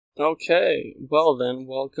Okay, well then,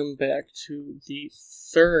 welcome back to the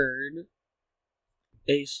third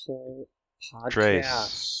Ace Hole Trace.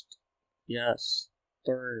 podcast. Yes,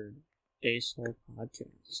 third Ace Hole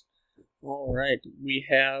podcast. Alright, we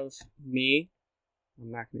have me.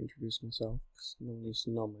 I'm not going to introduce myself, 'cause no one needs to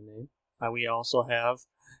know my name. We also have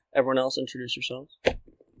everyone else introduce yourselves.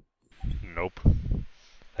 Nope.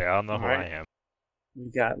 They all know who I Alright, am. we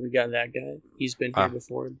got that guy. He's been here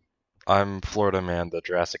before. I'm Florida Man, the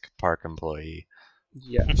Jurassic Park employee.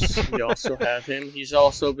 Yes, we also have him. He's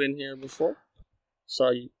also been here before. So,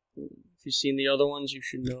 if you've seen the other ones, you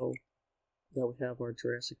should know that we have our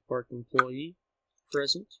Jurassic Park employee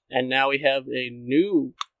present. And now we have a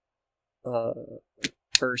new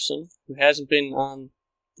person who hasn't been on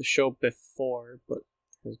the show before, but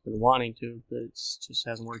has been wanting to, but it just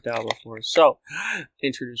hasn't worked out before. So,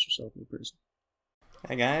 introduce yourself, new person.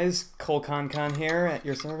 Hi guys, Cole Con here at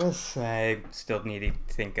your service. I still need to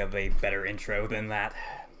think of a better intro than that.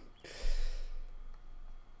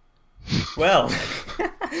 Well,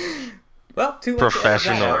 too late.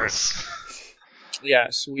 Professionals.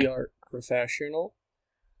 Yes, we are professional.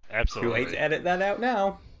 Too Absolutely. late to edit that out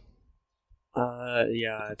now.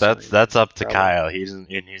 Yeah. That's up to Probably. Kyle.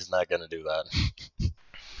 He's not gonna do that.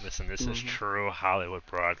 Listen, this is true Hollywood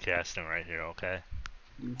broadcasting right here, okay?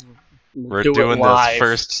 Mm-hmm. We're Do it doing live. this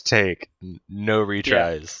first take. No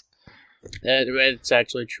retries. It's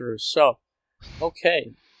actually true. So,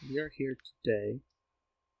 okay, we are here today,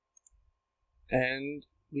 and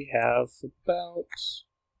we have about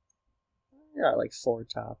like 4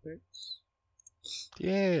 topics.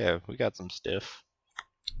 Yeah, we got some stiff.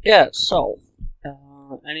 Yeah. So,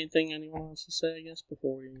 anything anyone wants to say? I guess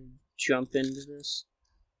before we jump into this.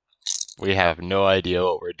 We have no idea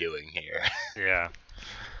what we're doing here. Yeah.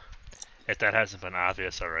 If that hasn't been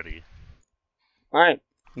obvious already. All right.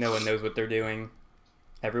 No one knows what they're doing.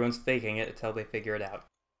 Everyone's faking it until they figure it out.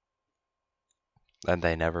 And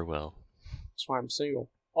they never will. That's why I'm single.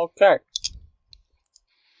 Okay.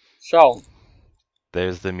 So,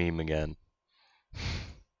 There's the meme again.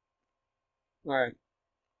 all right.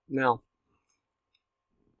 Now,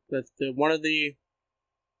 one of the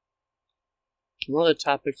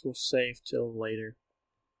topics we'll save till later.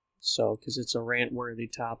 So, because it's a rant-worthy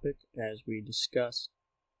topic, as we discussed.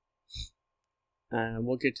 And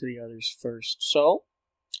we'll get to the others first. So,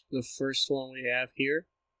 the first one we have here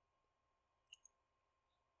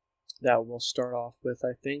that we'll start off with,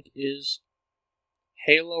 I think, is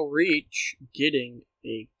Halo Reach getting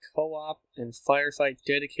a co-op and firefight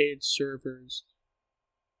dedicated servers.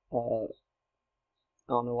 I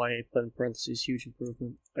don't know why I put in parentheses huge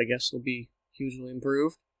improvement. I guess it'll be hugely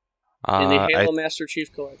improved in the Halo Master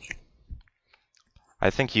Chief Collection. I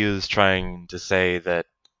think he was trying to say that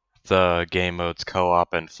the game modes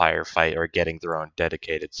co-op and firefight are getting their own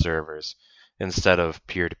dedicated servers instead of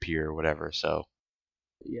peer-to-peer or whatever, so...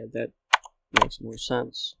 Yeah, that makes more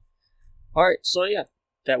sense. Alright, so yeah,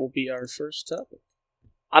 that will be our first topic.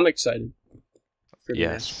 I'm excited for the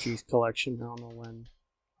Yes. Master Chief Collection. I don't know when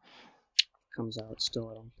it comes out still.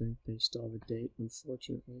 I don't think they still have a date,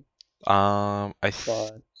 unfortunately. But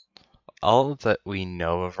All that we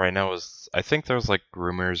know of right now is, I think there's like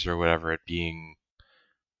rumors or whatever it being,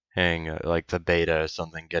 like the beta or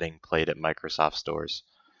something getting played at Microsoft stores.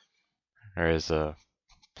 There is a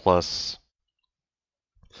plus.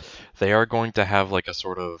 They are going to have like a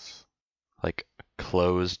sort of like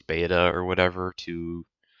closed beta or whatever to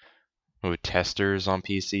with testers on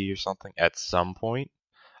PC or something at some point.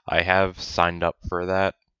 I have signed up for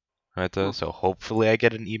that, so hopefully I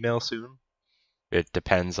get an email soon. It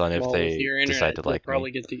depends on if with they your internet, decide to you'll like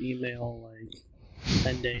probably me. get the email like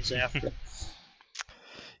 10 days after.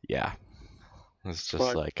 Yeah. It's just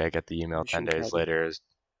But like I get the email you 10 should days probably- later,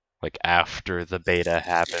 like after the beta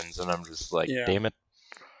happens, and I'm just like, Yeah. damn it.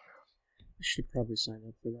 I should probably sign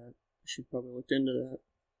up for that. I should probably look into that.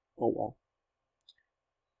 Oh well.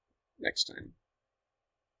 Next time.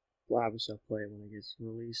 Well, obviously I'll play it when it gets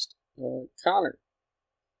released. Connor.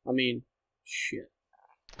 I mean, shit.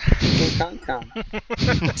 Con.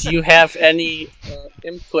 Do you have any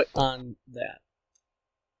input on that?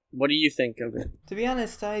 What do you think of it? To be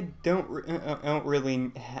honest, I don't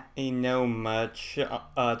really know much.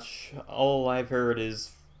 All I've heard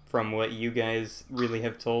is from what you guys really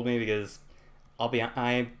have told me, because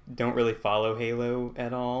I don't really follow Halo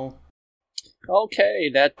at all. Okay,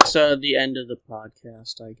 that's the end of the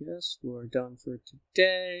podcast, I guess. We're done for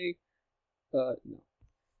today. No.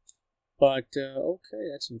 But, okay,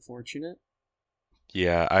 that's unfortunate.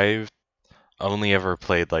 Yeah, I've only ever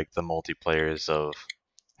played like the multiplayers of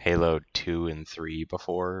Halo 2 and 3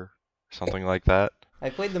 before, something like that.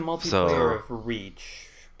 I played the multiplayer So- of Reach,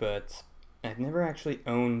 but I've never actually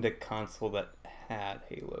owned a console that had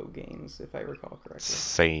Halo games, if I recall correctly.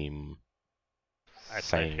 Same. I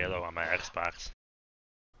played Halo on my Xbox.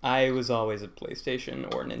 I was always a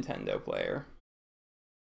PlayStation or Nintendo player.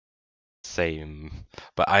 Same.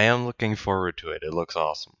 But I am looking forward to it. It looks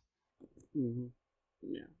awesome. Mm-hmm.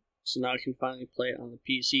 Yeah. So now I can finally play it on the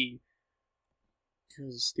PC.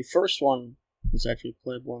 Because the first one was actually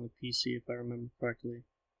playable on the PC, if I remember correctly.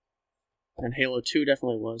 And Halo 2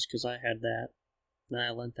 definitely was, because I had that. Then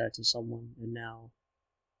I lent that to someone, and now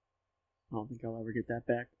I don't think I'll ever get that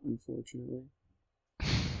back, unfortunately.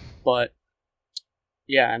 But,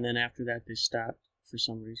 yeah, and then after that they stopped for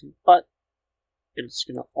some reason. But it's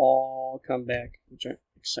going to all come back, which I'm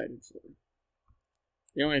excited for.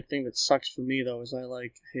 The only thing that sucks for me, though, is I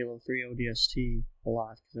like Halo 3 ODST a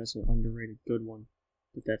lot, because that's an underrated good one.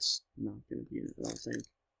 But that's not going to be in it, I don't think.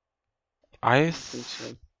 I don't think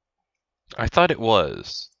so. I thought it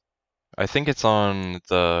was. I think it's on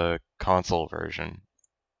the console version.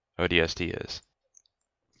 ODST is.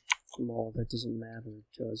 Well, that doesn't matter,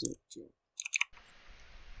 does it?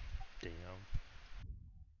 Damn.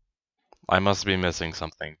 I must be missing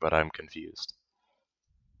something, but I'm confused.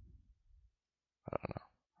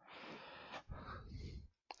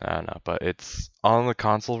 I don't know, but it's on the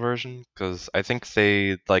console version because I think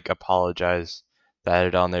they like apologize. They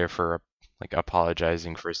added on there for like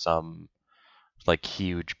apologizing for some like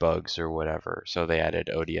huge bugs or whatever. So they added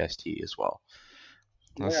ODST as well.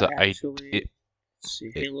 Yeah, So actually,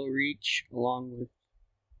 see, Halo Reach along with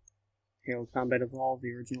Halo Combat Evolved,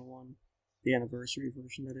 the original one, the anniversary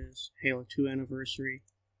version that is, Halo 2 Anniversary,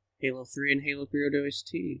 Halo 3 and Halo 3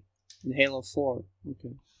 ODST, and Halo 4.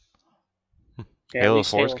 Okay. Halo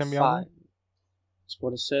 4 is gonna be on there? That's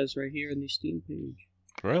what it says right here in the Steam page.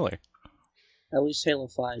 Really? At least Halo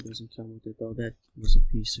 5 doesn't come with it, though. That was a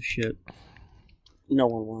piece of shit. No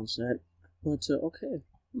one wants that. But, okay.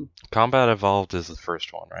 Combat Evolved is the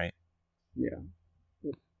first one, right? Yeah.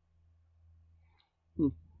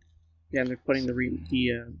 Yeah, and they're putting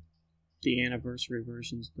the anniversary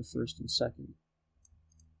versions, the first and second.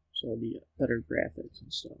 So the better graphics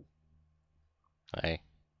and stuff. Hey,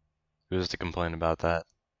 who's to complain about that?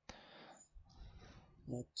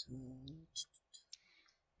 But,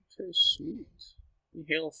 okay, sweet.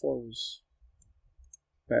 Halo 4 was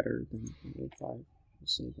better than Halo 5. I'll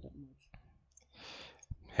say that much.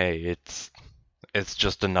 Hey, it's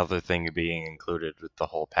just another thing being included with the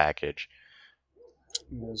whole package.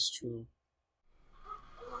 That's true.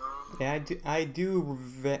 Yeah, I do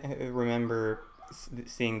remember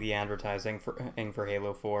seeing the advertising for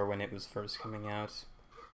Halo 4 when it was first coming out.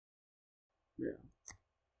 Yeah.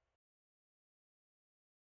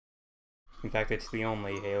 In fact, it's the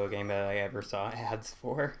only Halo game that I ever saw ads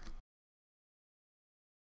for.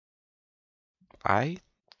 I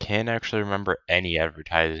can't actually remember any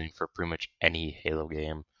advertising for pretty much any Halo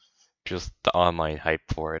game. Just the online hype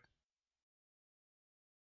for it.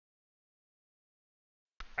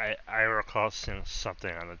 I recall seeing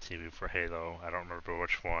something on the TV for Halo. I don't remember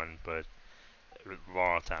which one, but it was a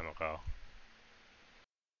long time ago.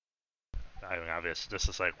 I mean, obviously, this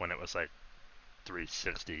is like when it was like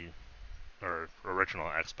 360 or original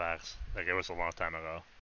Xbox. Like, it was a long time ago.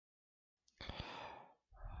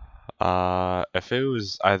 If it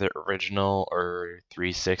was either original or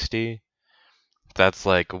 360, that's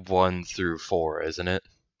like 1 through 4, isn't it?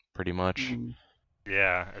 Pretty much.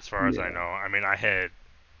 Yeah, as far as I know. I mean, I had,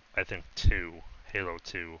 I think, Halo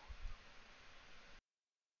 2.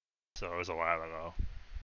 So it was a while ago.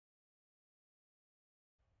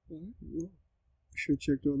 Should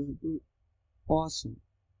check out that boot. Awesome.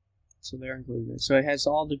 So they're included there. So it has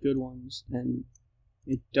all the good ones, and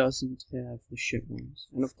it doesn't have the shit ones.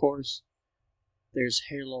 And of course, there's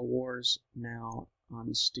Halo Wars now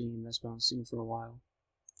on Steam. That's been on Steam for a while.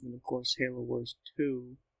 And of course, Halo Wars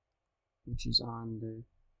 2, which is on the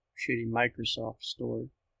shitty Microsoft store.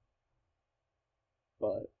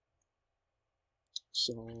 But,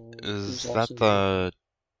 so... Is that the...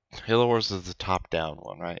 Halo Wars is the top-down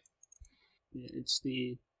one, right? Yeah, it's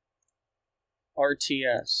the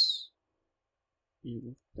RTS. Yeah,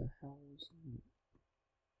 what the hell is that?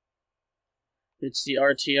 It's the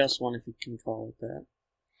RTS one, if you can call it that.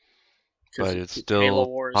 But it's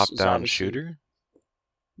still top-down shooter?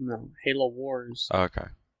 No, Halo Wars Okay.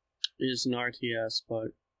 is an RTS, but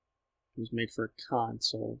it was made for a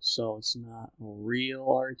console, so it's not a real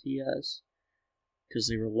RTS. Because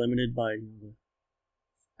they were limited by the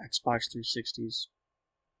Xbox 360's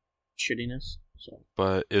shittiness. So.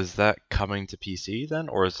 But is that coming to PC then,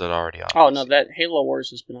 or is it already on Oh, PC? no, that Halo Wars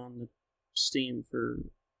has been on the Steam for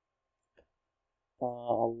a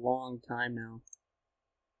long time now.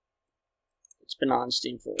 It's been on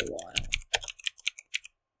Steam for a while.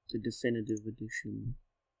 The definitive edition.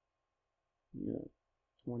 Yeah,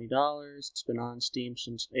 $20. It's been on Steam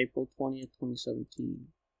since April 20th, 2017.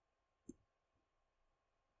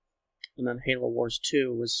 And then Halo Wars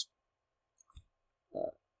 2 was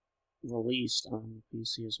released on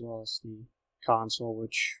PC as well as the console,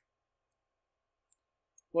 which,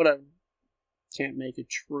 whatever. Can't make a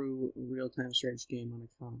true real-time strategy game on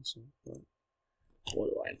a console, but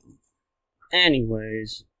what do I know?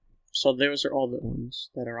 Anyways, so those are all the ones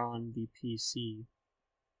that are on the PC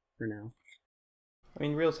for now. I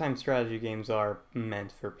mean, real-time strategy games are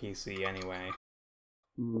meant for PC anyway.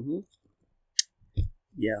 Mm-hmm.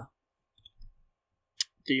 Yeah.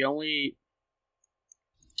 The only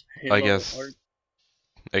Halo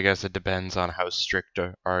I guess it depends on how strict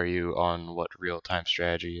are you on what real-time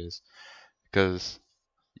strategy is, because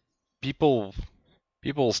people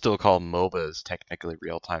still call MOBAs technically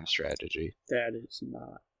real-time strategy. That is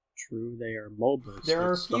not true. They are MOBAs. There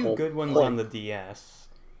are a That's the few whole good ones point. on the DS.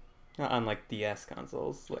 Not on, like, DS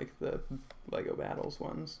consoles, like the LEGO Battles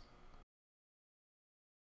ones.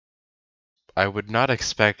 I would not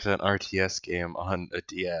expect an RTS game on a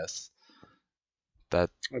DS. I've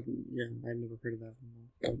never heard of that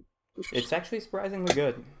one. It's actually surprisingly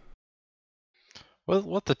good. Well,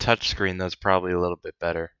 with the touchscreen, that's probably a little bit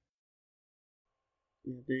better.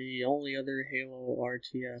 Yeah, the only other Halo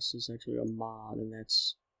RTS is actually a mod, and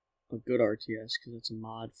that's a good RTS because it's a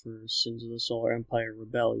mod for Sins of the Solar Empire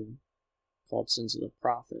Rebellion called Sins of the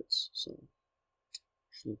Prophets. So you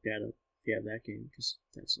should look that up if you have that game because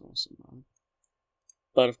that's an awesome mod.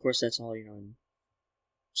 But of course, that's all in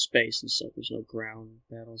space and stuff. There's no ground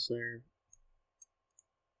battles there.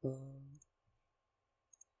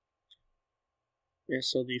 Yeah,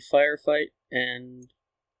 so the firefight and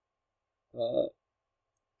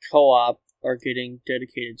co-op are getting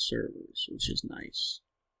dedicated servers, which is nice.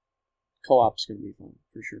 Co-op's gonna be fun,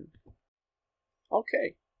 for sure.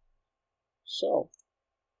 Okay. So,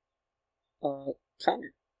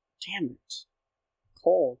 Connor, damn it.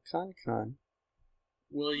 Cole, Con.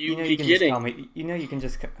 Will you be getting... you can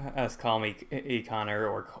just call me Connor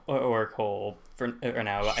or Cole for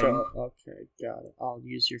now. Sure, okay, got it. I'll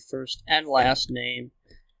use your first and last name,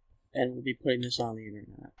 and we'll be putting this on the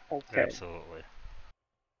internet. Okay. Absolutely.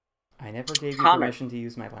 I never gave you Connor. permission to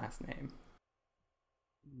use my last name.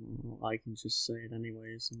 I can just say it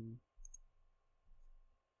anyways.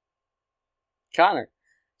 Connor,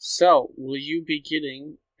 so will you be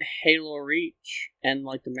getting Halo Reach and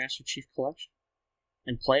like the Master Chief Collection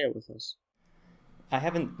and play it with us? I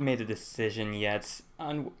haven't made a decision yet.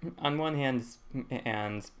 On one hand,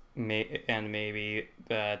 and maybe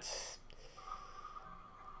that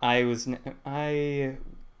I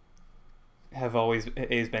have always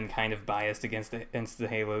been kind of biased against the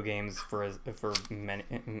Halo games for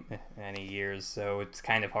many years, so it's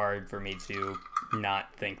kind of hard for me to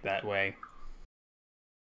not think that way.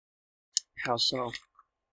 How so?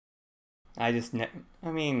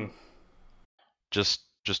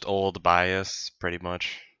 Just old bias, pretty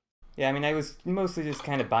much. Yeah, I mean, I was mostly just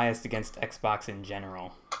kind of biased against Xbox in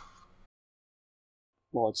general.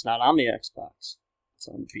 Well, it's not on the Xbox. It's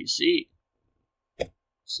on the PC.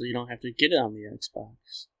 So you don't have to get it on the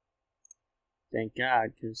Xbox. Thank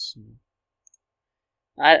God, because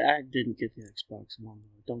I didn't get the Xbox One.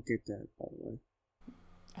 Don't get that, by the way.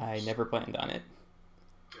 I never planned on it.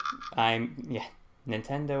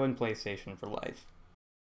 Nintendo and PlayStation for life.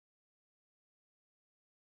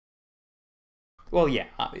 Well, yeah,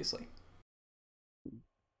 obviously.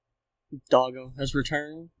 Doggo has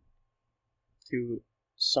returned to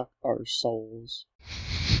suck our souls.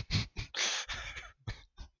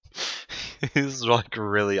 He's like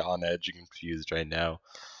really on edge and confused right now.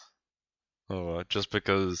 Oh, just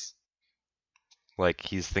because like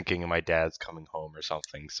he's thinking my dad's coming home or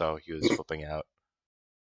something, so he was flipping out.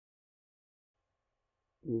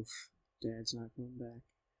 Oof, Dad's not coming back.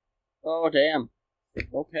 Oh damn.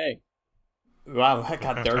 Okay. Wow, that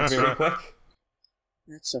got dark very quick.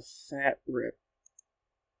 That's a fat rip.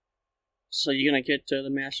 So you gonna get the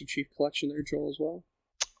Master Chief Collection there, Joel, as well?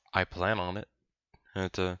 I plan on it.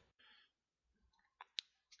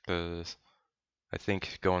 Because I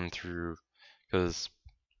think going through, because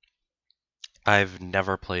I've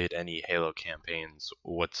never played any Halo campaigns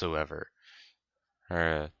whatsoever.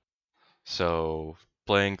 So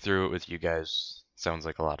playing through it with you guys sounds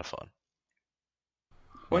like a lot of fun.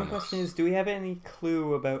 One question is, do we have any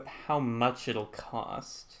clue about how much it'll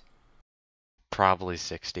cost? Probably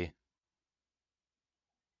 60.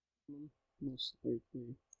 Most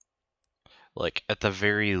likely. Like, at the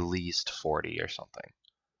very least 40 or something.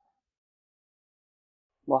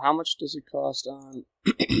 Well, how much does it cost on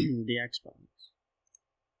the Xbox?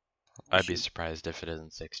 I'd be surprised if it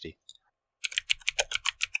isn't 60.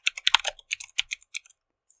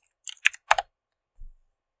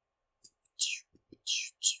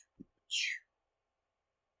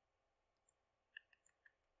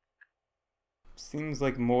 Seems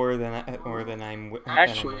like more than I'm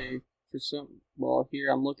Actually, for some, well,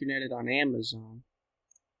 here I'm looking at it on Amazon,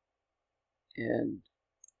 and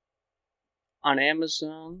on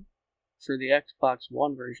Amazon for the Xbox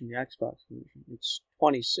One version, the Xbox version, it's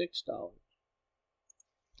 $26.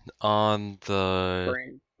 On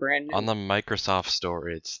the Brand new. on the Microsoft Store,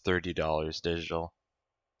 it's $30 digital.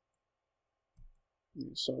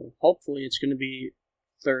 So hopefully it's going to be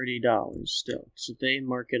 $30 still. So they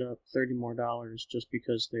mark it up $30 more just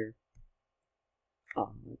because they're.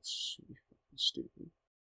 Oh, that's stupid.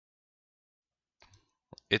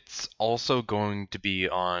 It's also going to be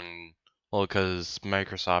on, well, because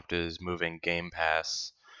Microsoft is moving Game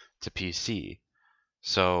Pass to PC.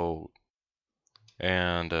 So,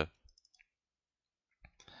 and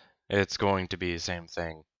it's going to be the same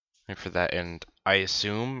thing for that. And I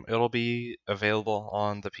assume it'll be available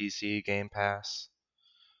on the PC Game Pass.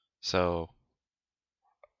 So,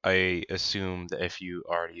 I assume that if you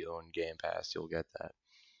already own Game Pass, you'll get that.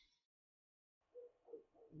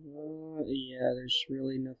 Yeah, there's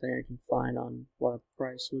really nothing I can find on what a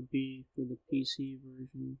price would be for the PC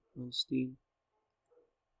version on Steam.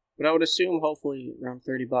 But I would assume hopefully around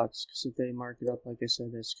 $30, because if they mark it up, like I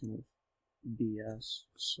said, that's kind of BS.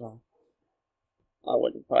 So I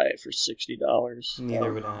wouldn't buy it for $60.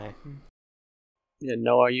 Neither would I. Yeah,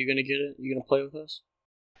 Noah, are you gonna get it? You gonna play with us?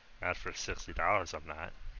 Not for $60, I'm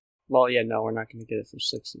not. Well, yeah, no, we're not gonna get it for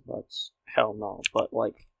 $60. Hell no. But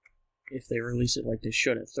like, if they release it like they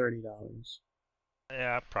should at $30,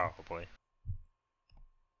 Yeah, probably.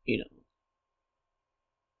 you know.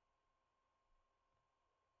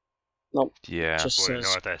 Nope. Yeah. Just Well, you says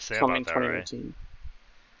know what they say coming about that, right? 2018.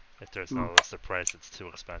 If there's no listed price, it's too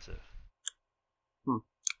expensive. Well,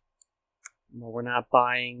 we're not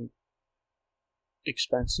buying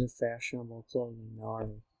expensive, fashionable clothing, now, are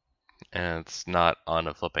we? And it's not on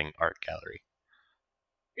a flipping art gallery.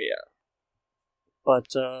 Yeah. But,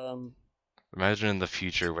 Imagine in the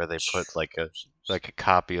future where they put like a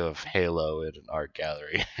copy of Halo in an art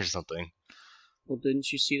gallery or something. well,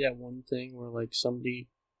 didn't you see that one thing where, like, somebody,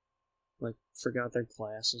 like, forgot their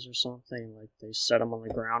glasses or something, like, they set them on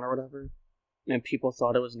the ground or whatever? And people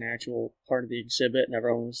thought it was an actual part of the exhibit, and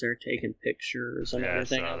everyone was there taking pictures and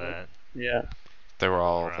everything. I saw of it. that. Yeah. They were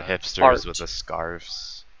all the Right. hipsters Art. with the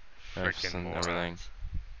scarves Freaking and morons. everything.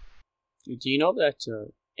 Do you know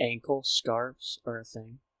that ankle scarves are a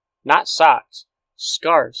thing? Not socks.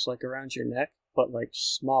 Scarves, like around your neck, but like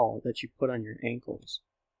small, that you put on your ankles.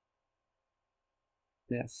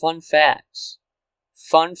 Yeah, fun facts.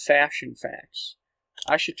 Fun fashion facts.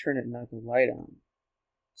 I should turn another light on.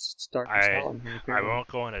 It's dark as hell in here. I apparently. won't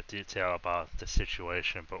go into detail about the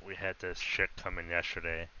situation, but we had this chick come in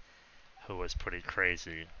yesterday who was pretty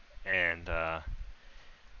crazy, and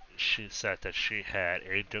she said that she had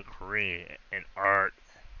a degree in art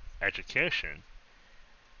education,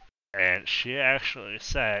 and she actually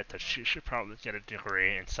said that she should probably get a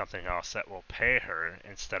degree in something else that will pay her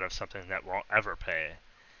instead of something that won't ever pay.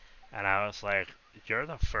 And I was like, you're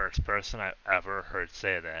the first person I've ever heard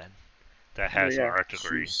say that has an art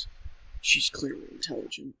degree. She's clearly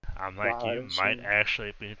intelligent. I'm like, Wow, you that's might so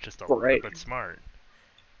actually be just a great. little bit smart.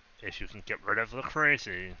 If you can get rid of the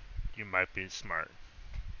crazy, you might be smart.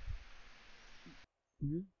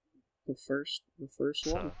 Mhm. The first one.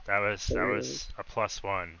 So that was There it is. a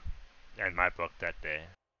 +1 in my book that day.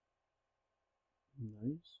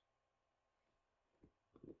 Nice.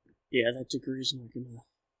 Yeah, that degree's not gonna.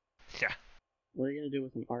 Yeah. What are you gonna do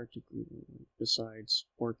with an art degree besides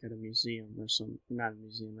work at a museum or some? Not a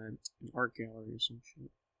museum, an art gallery or some shit.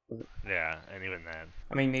 But Yeah, and even then.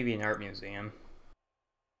 I mean, maybe an art museum.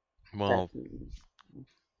 Well,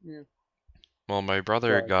 yeah. well, my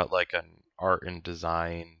brother But- got like an art and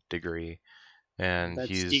design degree, and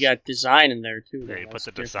You got design in there too. Yeah, you put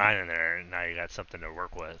the design in there, and now you got something to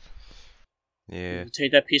work with. yeah. You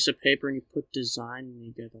take that piece of paper and you put design, and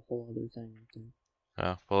you get a whole other thing right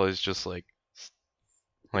there. Well, it's just like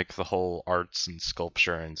the whole arts and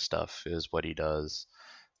sculpture and stuff is what he does.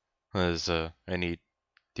 And he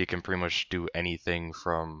can pretty much do anything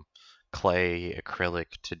from clay,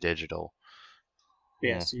 acrylic to digital.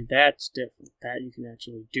 Yeah, see, that's different. That you can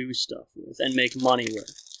actually do stuff with and make money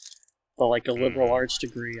with. But like a liberal arts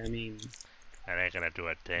degree, I mean, That ain't gonna do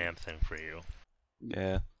a damn thing for you.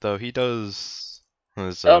 Yeah, though he does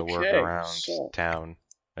his Okay, work around so- town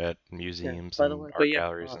at museums by the and way, art but yeah,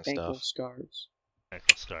 galleries and ankle stuff. scars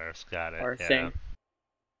Ankle scars, got it. are a Yeah. thing.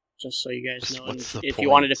 Just so you guys Just know, what's the if you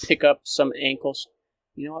wanted to point? pick up some ankles,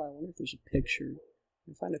 you know what? I wonder if there's a picture.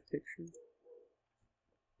 Can I find a picture?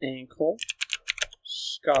 Ankle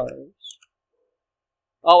scars.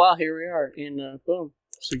 Oh wow, here we are in boom,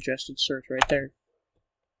 suggested search right there.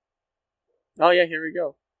 Oh yeah, here we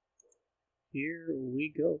go. Here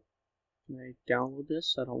we go. Can I download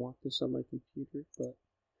this? I don't want this on my computer, but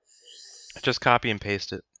Just copy and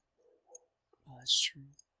paste it. oh, that's true.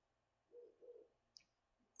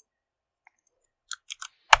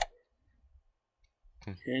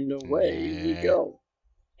 And away we Nah. go.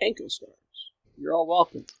 Ankle scars. You're all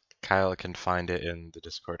welcome. Kyle can find it in the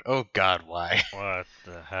Discord. Oh God, why? What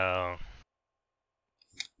the hell?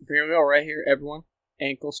 Here we go, right here, everyone.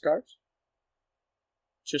 Ankle scars.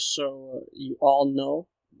 Just so you all know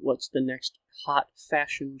what's the next hot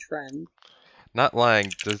fashion trend. Not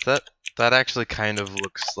lying. Does that actually kind of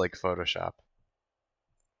looks like Photoshop?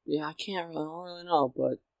 Yeah, I don't really know,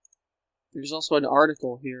 but there's also an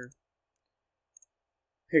article here.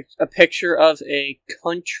 A picture of a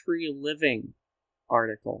country living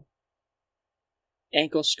article.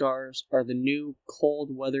 Ankle scars are the new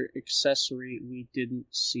cold weather accessory we didn't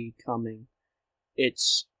see coming.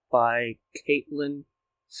 It's by Caitlin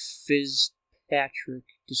Fitzpatrick,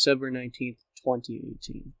 December 19th,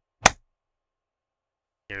 2018.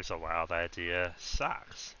 Here's a wild idea.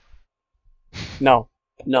 Socks. No,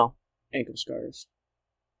 ankle scars.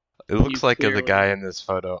 It looks You like the clearly- guy in this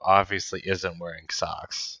photo obviously isn't wearing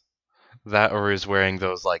socks. That or is wearing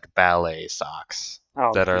those like ballet socks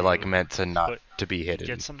Oh, that are dude. like meant to not But to be hidden.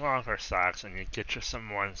 Get some longer socks, and you get you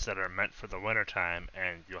some ones that are meant for the wintertime,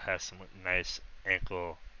 and you'll have some nice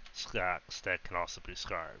ankle socks that can also be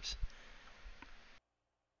scarves.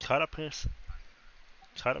 Cut a piece of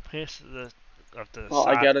the Well, sock,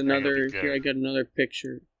 I got and you'll another be here. I good. got another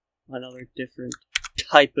picture, another different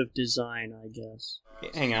type of design, I guess.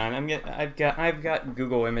 Hang on, I've got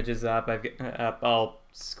Google Images up. I'll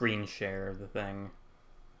screen share the thing.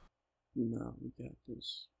 No, we got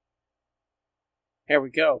this. Here we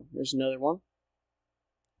go. There's another one.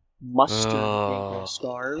 Mustard ankle Oh.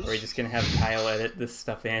 scars. Are we just gonna have Kyle edit this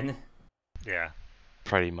stuff in? Yeah.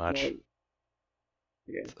 Pretty much. Well,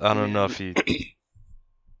 yeah. I don't know Yeah. if you.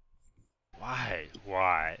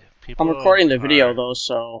 Why? People I'm recording the are- video though,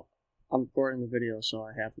 so I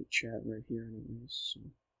have the chat right here, anyways. So.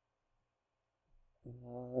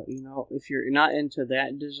 If you're not into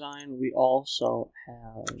that design, we also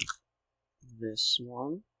have this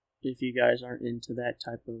one. If you guys aren't into that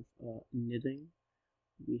type of knitting,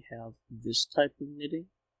 we have this type of knitting.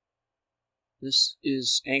 This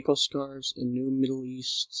is ankle scarves, a new Middle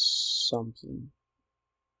East something.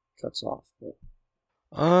 Cuts off, but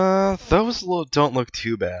Those don't look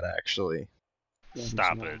too bad actually. yeah,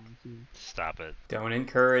 Stop there's it. one here. Stop it. Don't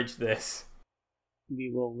encourage this.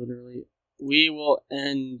 We will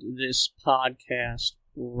end this podcast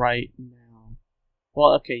right now.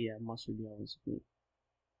 Well, okay, yeah, mustard yellow is a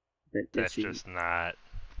bit That's iffy. just not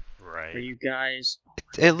right. Are you guys?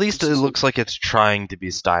 At least This it is looks like it's trying to be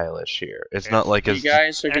stylish here. It's not like You it's.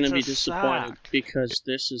 guys are going to It's be a disappointed sock. because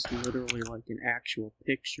this is literally like an actual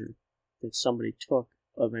picture that somebody took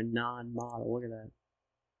of a non-model. Look at that.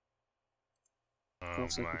 Oh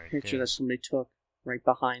That's like my a picture that goodness. somebody took right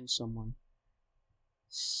behind someone.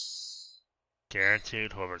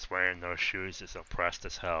 Guaranteed whoever's wearing those shoes is oppressed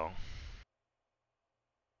as hell.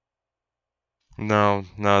 No,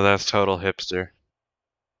 that's total hipster.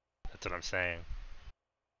 That's what I'm saying.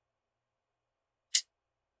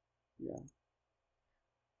 Yeah.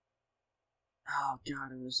 Oh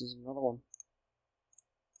god, and this is another one.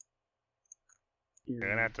 Here You're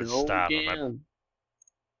gonna have to we go stop. again.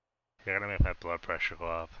 You're gonna make my blood pressure go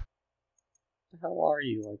up. The hell are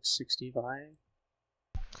you, like 65?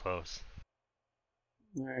 Close.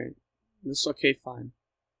 Alright. This okay, fine.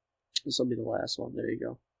 This will be the last one. There you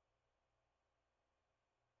go.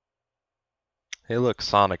 Hey, look,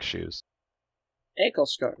 Sonic shoes. Ankle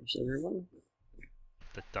scarves, everyone.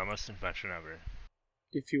 The dumbest invention ever.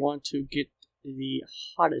 If you want to get the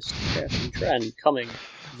hottest fashion trend coming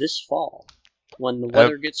this fall, when the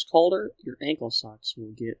weather gets colder, your ankle socks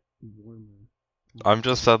will get warmer. I'm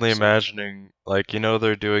just suddenly So- imagining, like,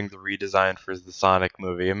 they're doing the redesign for the Sonic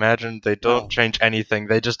movie. Imagine they don't Oh. change anything,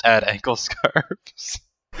 they just add ankle scarves.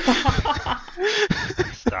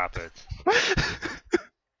 Stop it.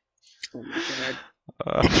 Oh my god.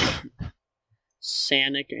 Uh,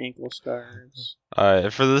 Sanic ankle scarves.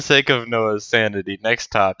 Alright, for the sake of Noah's sanity, next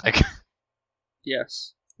topic.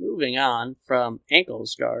 Yes. Moving on from ankle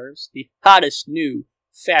scarves, the hottest new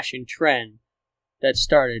fashion trend that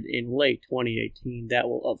started in late 2018 that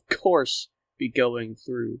will, of course, be going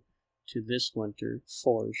through to this winter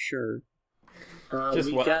for sure.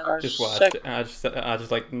 Just watch.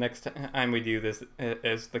 Just like next time we do this,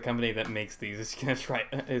 as the company that makes these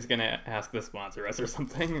is gonna ask to sponsor us or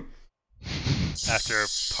something. After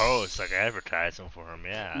posts like advertising for them,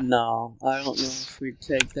 yeah. No, I don't know if we'd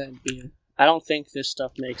take that beer. I don't think this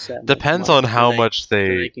stuff makes that. Depends much on money how for much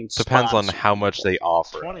they. Depends on sponsor how much people. they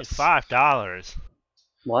offer us. $25.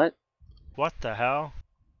 What? What the hell?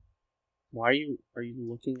 Why are you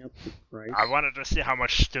looking up the price? I wanted to see how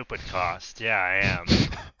much stupid costs. Yeah, I am.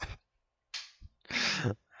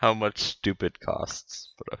 How much stupid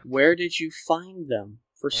costs? Where did you find them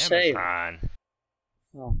for sale? Amazon.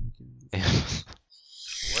 Oh my god.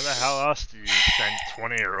 Where the hell else do you send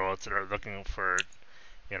 20-year-olds that are looking for,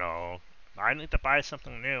 I need to buy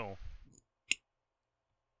something new?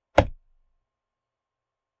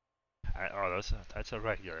 That's a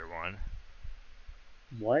regular one.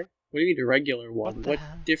 What? What do you mean a regular one? What the What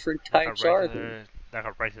hell? different types are there? Like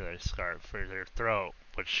a regular scarf for their throat,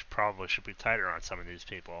 which probably should be tighter on some of these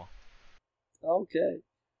people. Okay.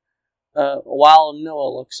 While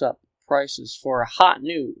Noah looks up prices for hot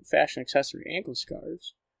new fashion accessory ankle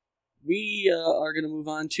scarves, we are going to move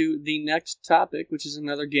on to the next topic, which is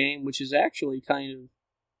another game, which is actually kind of...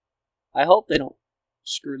 I hope they don't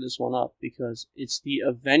screw this one up, because it's the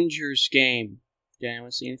Avengers game. Did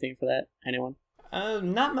anyone see anything for that? Anyone?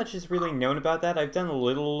 Not much is really known about that. I've done a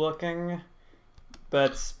little looking,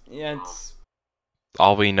 but yeah, it's...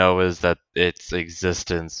 All we know is that its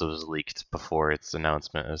existence was leaked before its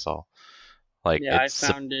announcement is all. Like, yeah, I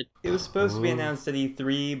found it. It was supposed to be announced at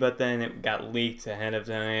E3, but then it got leaked ahead of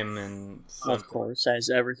time, and... Of course, as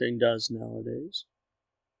everything does nowadays.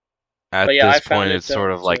 At yeah, this point, it's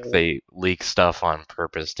sort of like they leak stuff on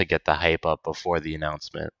purpose to get the hype up before the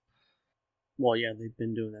announcement. Well, yeah, they've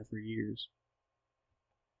been doing that for years.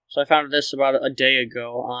 So I found this about a day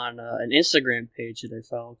ago on an Instagram page that I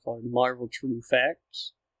followed called Marvel True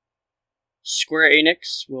Facts. Square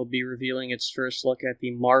Enix will be revealing its first look at the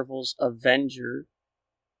Marvel's Avengers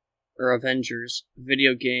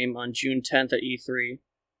video game on June 10th at E3.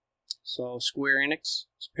 So Square Enix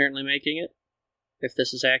is apparently making it, if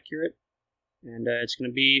this is accurate. And it's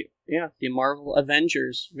going to be, the Marvel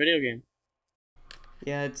Avengers video game.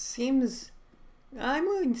 Yeah, it seems... I'm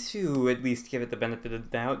willing to at least give it the benefit of the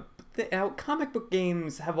doubt. Comic book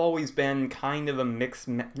games have always been kind of a mixed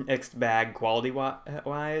bag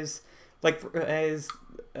quality-wise. Like, as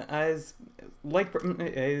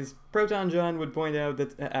Proton John would point out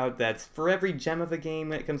that for every gem of a game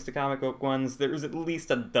when it comes to comic book ones, there's at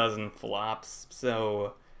least a dozen flops,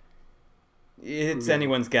 so it's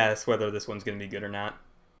anyone's guess whether this one's going to be good or not.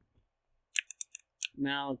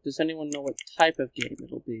 Now, does anyone know what type of game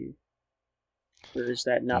it'll be? Or is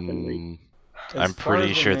that not been leaked? I'm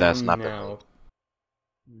pretty sure that's not been leaked.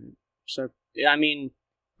 So, I mean...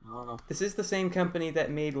 I don't know. This is the same company that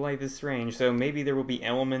made Life is Strange, so maybe there will be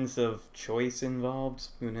elements of choice involved.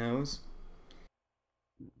 Who knows?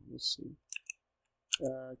 Let's see.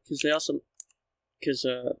 Because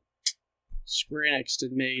Square Enix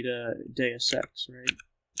made Deus Ex, right?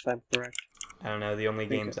 If I'm correct. I don't know. The only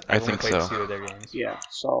games I I've only think played so. 2 of their games. Yeah.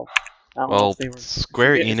 So I don't know if they were.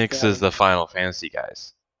 Square Enix is the Final Fantasy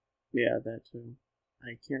guys. Yeah, that too.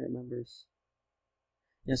 I can't remember.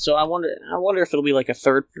 Yeah, so I wonder if it'll be like a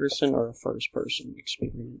third person or a first person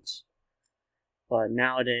experience. But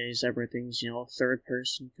nowadays everything's third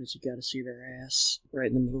person because you got to see their ass right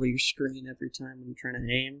in the middle of your screen every time when you're trying to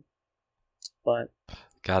aim. But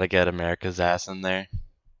gotta get America's ass in there.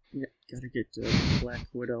 Yeah, gotta get Black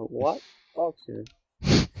Widow. What? Okay.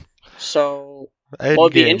 So what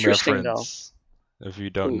would be interesting though? If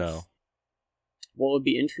you don't know, what would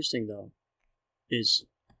be interesting though is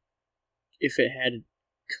if it had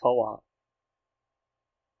co-op.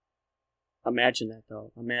 Imagine that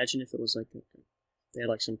though. Imagine if it was like they had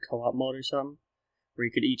like some co-op mode or something where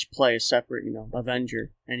you could each play a separate,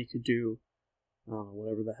 Avenger, and you could do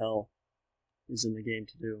whatever the hell is in the game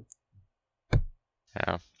to do.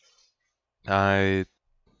 Yeah.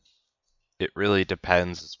 It really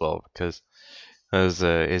depends as well because is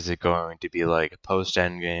it going to be like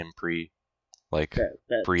post-endgame,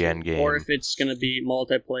 pre-endgame, or if it's going to be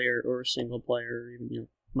multiplayer or single player, or even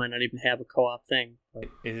might not even have a co-op thing. But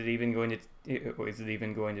is it even going to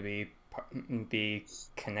be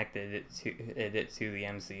connected to the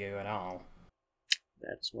MCU at all?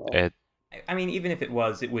 That's well. I mean, even if it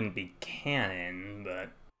was, it wouldn't be canon,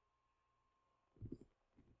 but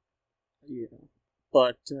yeah.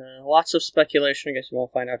 But lots of speculation. I guess we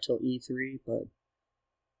won't find out till E3, but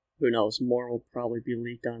who knows? More will probably be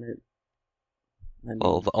leaked on it I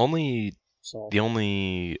Well, mean, so the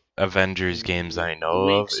only Avengers games I know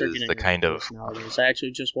of leaks are is getting the kind of ridiculous nowadays. I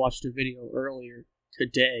actually just watched a video earlier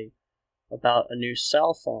today about a new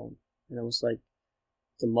cell phone, and it was like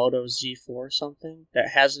the Moto Z4 or something that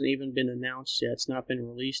hasn't even been announced yet. It's not been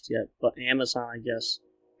released yet, but Amazon, I guess,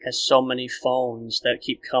 has so many phones that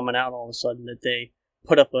keep coming out all of a sudden that they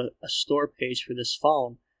put up a store page for this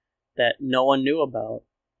phone that no one knew about.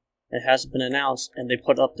 It hasn't been announced, and they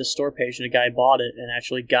put up the store page, and a guy bought it and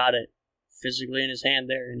actually got it physically in his hand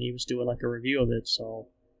there, and he was doing like a review of it. So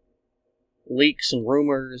leaks and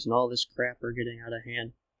rumors and all this crap are getting out of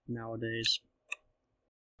hand nowadays.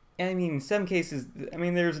 I mean, in some cases, I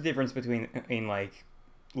mean, there's a difference between like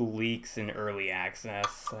leaks and early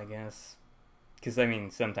access, I guess. Because I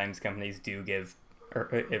mean, sometimes companies do give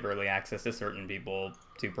early access to certain people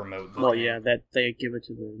to promote. Well, yeah, that they give it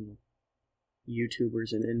to the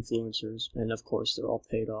YouTubers and influencers, and of course they're all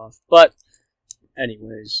paid off. But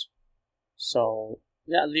anyways, so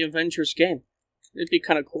yeah, the Avengers game. It'd be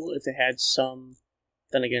kind of cool if it had some.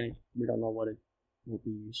 Then again, we don't know what it will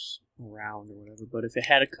be around or whatever. But if it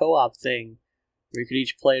had a co-op thing where you could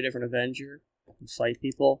each play a different Avenger and fight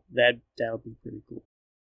people, that would be pretty cool.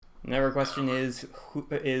 Another question is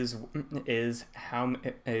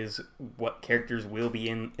what characters will be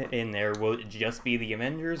in there? Will it just be the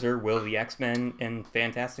Avengers, or will the X-Men and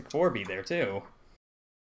Fantastic Four be there too?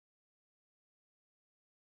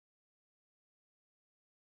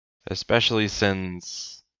 especially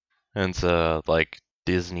since like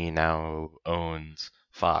Disney now owns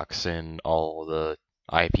Fox and all the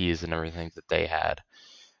IPs and everything that they had.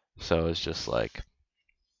 So it's just like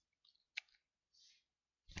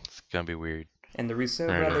it's gonna be weird. And the Russo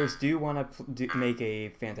brothers do want to make a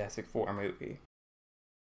Fantastic Four movie.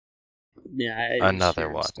 Yeah, another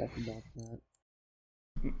one. Stuff about that.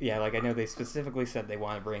 Yeah, like I know they specifically said they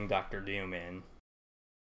want to bring Doctor Doom in.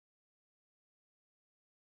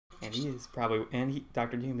 And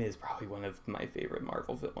Doctor Doom is probably one of my favorite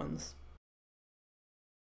Marvel villains.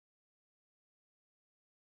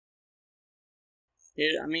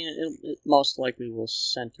 It most likely will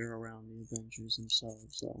center around the Avengers themselves,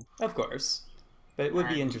 so. Of course. But it would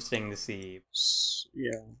be interesting to see.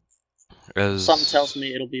 Yeah. Something tells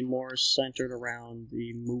me it'll be more centered around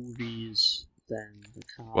the movies than the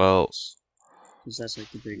comics. Well, because that's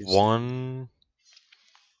like the biggest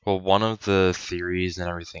one of the theories and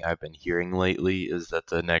everything I've been hearing lately is that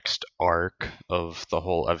the next arc of the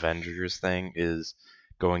whole Avengers thing is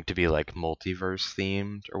going to be like multiverse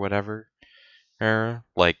themed or whatever.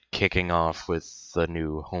 Like kicking off with the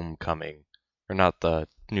new Homecoming, or not the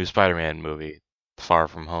new Spider-Man movie, Far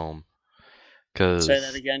From Home. Cause say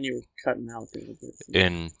that again. You were cutting out a little bit.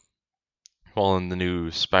 In the new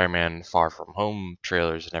Spider-Man Far From Home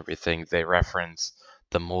trailers and everything, they reference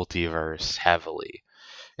the multiverse heavily.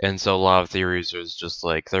 And so a lot of theories is just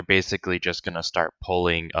like they're basically just gonna start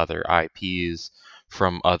pulling other IPs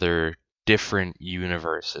from other different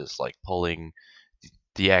universes, like pulling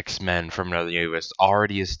the X-Men from another universe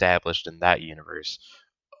already established in that universe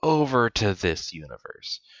over to this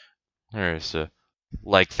universe. So,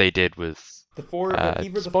 like they did with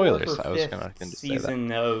spoilers. I was gonna season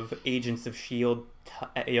say that. of Agents of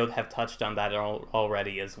S.H.I.E.L.D. Have touched on that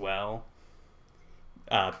already as well.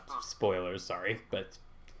 Spoilers, sorry, but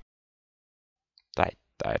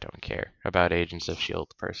I don't care about Agents of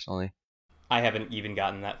S.H.I.E.L.D. personally. I haven't even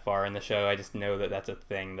gotten that far in the show. I just know that that's a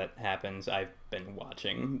thing that happens. I've been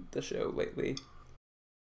watching the show lately.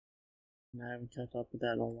 I haven't kept up with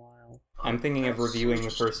that in a while. I'm thinking of reviewing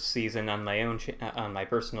the first season on my own on my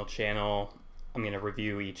personal channel. I'm gonna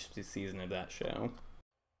review each season of that show.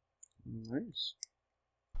 Nice.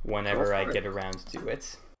 Whenever I get around to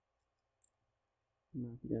it.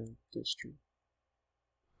 Yeah, that's true.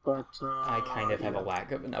 But I kind of have a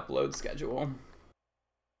lack of an upload schedule.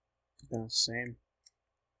 Yeah, same.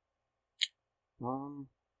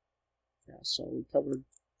 Yeah, so we covered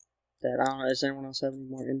that. I don't know, does anyone else have any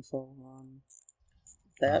more info on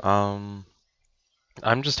that?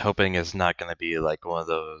 I'm just hoping it's not gonna be like one of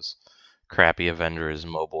those crappy Avengers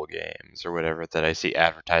mobile games or whatever that I see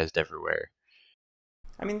advertised everywhere.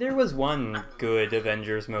 I mean, there was one good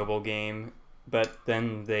Avengers mobile game, but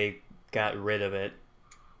then they got rid of it.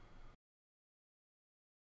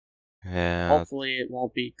 Yeah. Hopefully it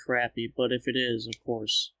won't be crappy, but if it is, of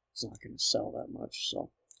course, it's not going to sell that much, so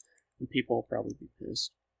and people will probably be pissed.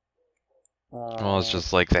 Well, it's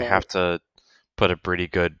just like they have to put a pretty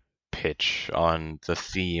good pitch on the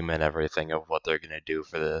theme and everything of what they're going to do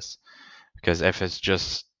for this. Because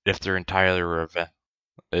if they're entirely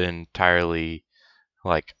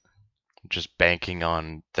like just banking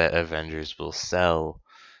on that Avengers will sell,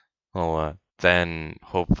 well, then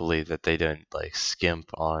hopefully that they don't like skimp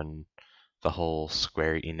on the whole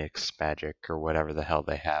Square Enix magic or whatever the hell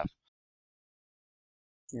they have.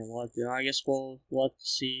 Yeah, well, I guess we'll have to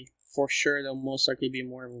see. For sure, there'll most likely be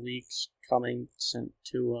more leaks coming sent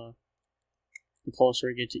to the closer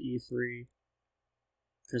we get to E3,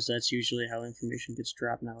 because that's usually how information gets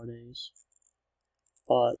dropped nowadays.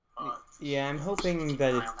 But yeah, I'm hoping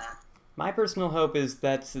that my personal hope is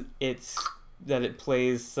that it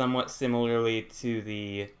plays somewhat similarly to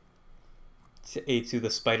the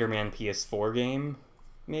Spider-Man PS4 game,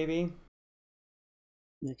 maybe.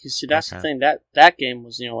 yeah, 'cause see, that's the Okay. thing, that game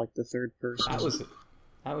was like the third person. That was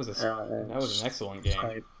an excellent game,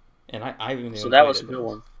 type. and I even So that was a enjoyed it. good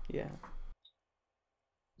one. Yeah.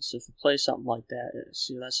 So if you play something like that,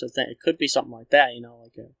 see, that's the thing. It could be something like that,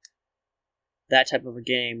 like that type of a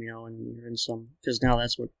game, and you're in some, because now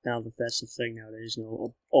that's the thing nowadays,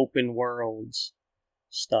 open worlds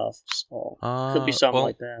stuff. So it could be something Well,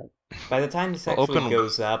 like that. By the time this actually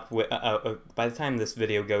goes up, by the time this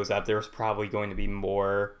video goes up, there's probably going to be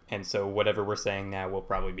more, and so whatever we're saying now will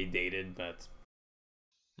probably be dated. But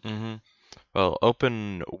well,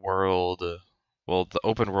 open world. Well, the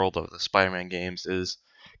open world of the Spider-Man games is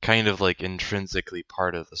kind of like intrinsically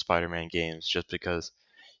part of the Spider-Man games, just because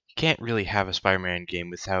you can't really have a Spider-Man game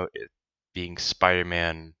without it being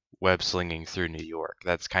Spider-Man web slinging through New York.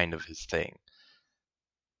 That's kind of his thing.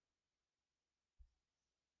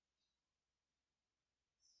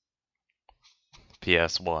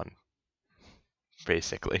 PS1,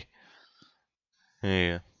 basically.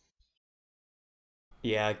 Yeah.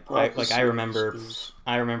 yeah, Well, I remember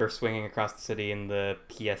swinging across the city in the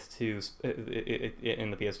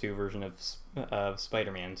PS2 version of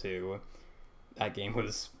Spider-Man 2. That game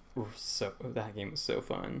was so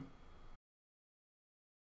fun.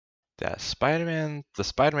 The Spider-Man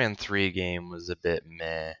 3 game was a bit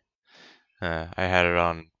meh. I had it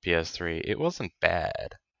on PS3. It wasn't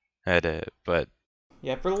bad at it, but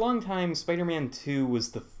Yeah, for a long time, Spider-Man 2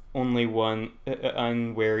 was the only one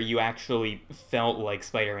where you actually felt like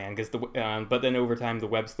Spider-Man. But then over time, the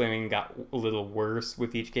web slinging got a little worse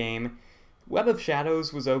with each game. Web of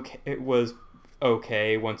Shadows was okay. It was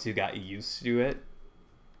okay once you got used to it,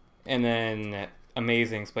 and then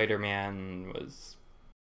Amazing Spider-Man was.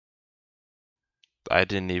 I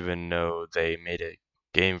didn't even know they made a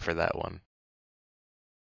game for that one.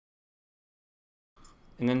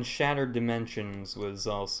 And then Shattered Dimensions was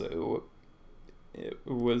also. It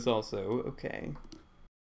was also okay.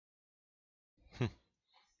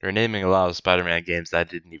 You're naming a lot of Spider-Man games that I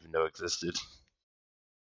didn't even know existed.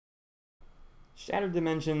 Shattered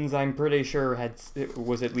Dimensions, I'm pretty sure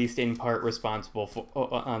was at least in part responsible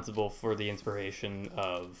for the inspiration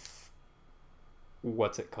of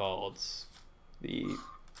what's it called, the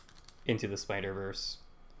Into the Spider-Verse.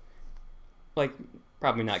 Like,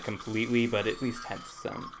 probably not completely, but at least had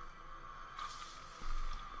some.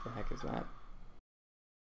 What the heck is that?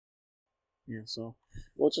 Yeah, so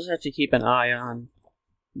we'll just have to keep an eye on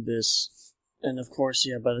this, and of course,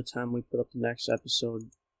 yeah, by the time we put up the next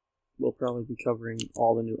episode, we'll probably be covering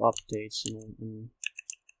all the new updates and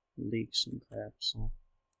leaks and crap. So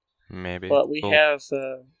Maybe. but we have.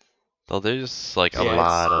 Well, there's like a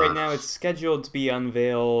lot of. Right now, it's scheduled to be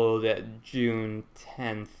unveiled at June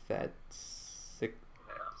 10th at 6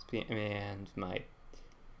 p.m. and my.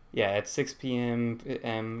 Yeah, at 6 p.m. PT.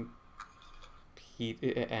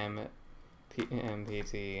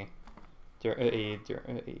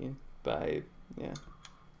 By yeah.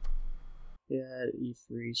 Yeah, at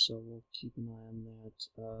E3, so we'll keep an eye on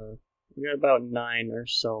that. We got about 9 or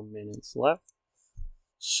so minutes left.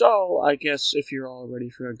 So, I guess if you're all ready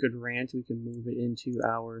for a good rant, we can move it into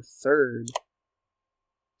our third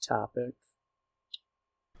topic.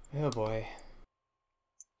 Oh boy.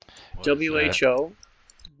 WHO,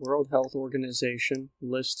 World Health Organization,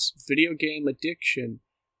 lists video game addiction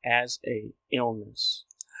as a illness.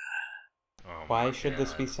 Oh Why should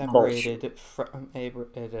this be Bullshit. separated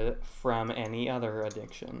from any other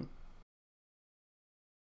addiction?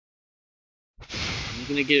 You're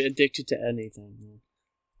gonna get addicted to anything. Man.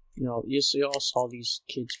 You all saw these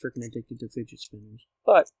kids freaking addicted to fidget spinners.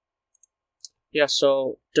 But, yeah,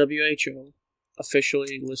 so WHO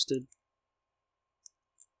officially listed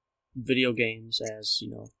video games as,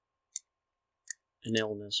 an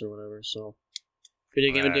illness or whatever. So,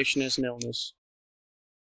 video game addiction is an illness.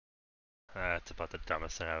 That's about the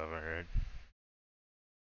dumbest thing I've ever heard.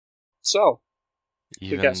 So, we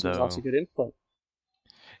Even got some though, lots of good input.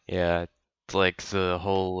 yeah, like the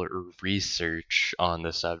whole research on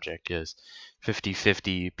the subject is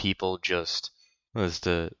 50-50 people just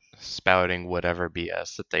spouting whatever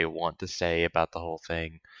BS that they want to say about the whole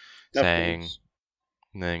thing. saying,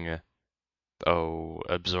 course.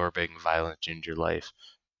 absorbing violence into your life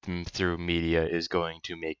through media is going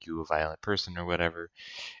to make you a violent person or whatever.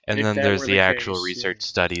 And If then that there's were the the actual case, research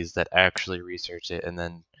studies that actually research it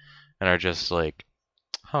and are just like,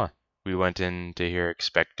 huh, we went into here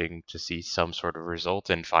expecting to see some sort of result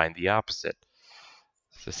and find the opposite.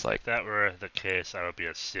 It's just like, If that were the case, I would be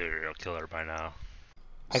a serial killer by now.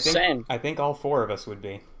 Same. I think all four of us would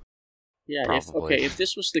be. Yeah, probably. if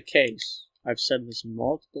this was the case, I've said this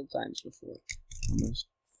multiple times before. I'm going to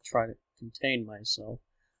try to contain myself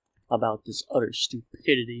about this utter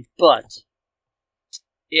stupidity, but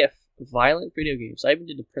if violent video games, I even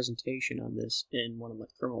did a presentation on this in one of my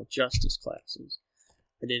criminal justice classes.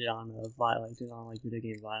 I did it on video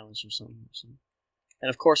game violence or something. And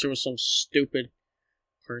of course, there was some stupid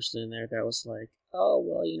person in there that was like, "Oh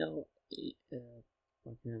well,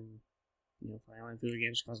 violent video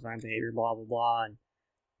games cause violent behavior, blah blah blah, and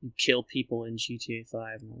you kill people in GTA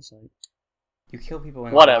 5." And I was like, You kill people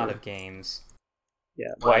in Whatever. a lot of games. "Yeah,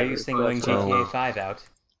 Why are whatever." you singling But, GTA 5 out?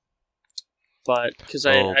 But because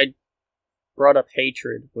Well- I brought up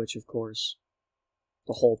hatred, which of course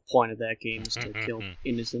the whole point of that game is to kill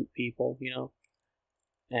innocent people,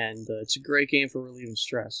 and it's a great game for relieving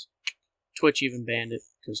stress. Twitch even banned it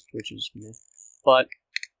because Twitch is meh. But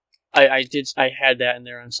I had that in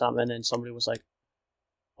there on something, and then somebody was like,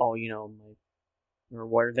 "Oh,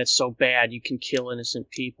 that's so bad. You can kill innocent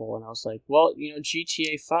people." And I was like, "Well,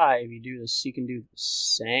 GTA 5, you can do the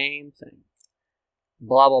same thing."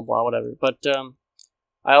 Blah blah blah, whatever. But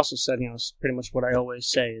I also said, it's pretty much what I always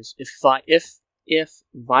say is if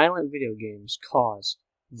violent video games cause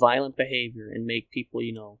violent behavior and make people,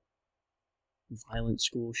 violent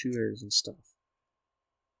school shooters and stuff,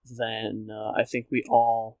 then I think we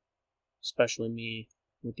all, especially me,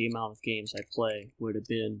 with the amount of games I play, would have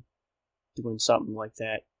been doing something like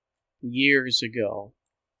that years ago.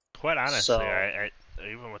 Quite honestly, So- I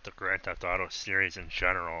even with the Grand Theft Auto series in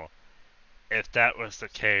general, if that was the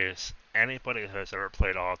case, anybody who has ever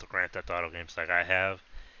played all of the Grand Theft Auto games like I have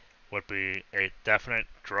would be a definite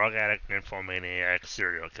drug addict, nymphomaniac,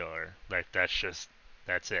 serial killer. Like, that's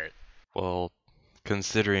it. well,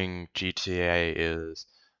 considering GTA is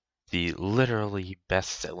the literally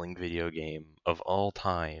best-selling video game of all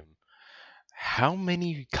time, how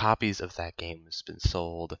many copies of that game has been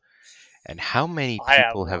sold, and how many I have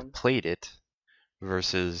people one. have played it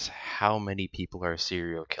versus how many people are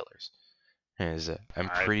serial killers? I'm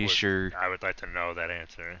pretty sure. I would like to know that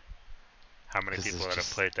answer. How many 'Cause people it's that have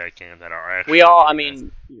just- played that game that are actually...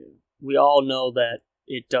 We all know that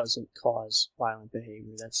it doesn't cause violent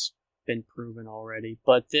behavior. That's been proven already.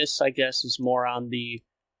 But this, I guess, is more on the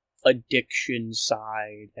addiction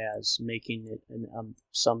side, as making it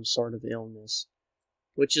some sort of illness,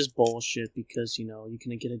 which is bullshit because, you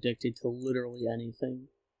can get addicted to literally anything.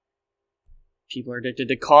 People are addicted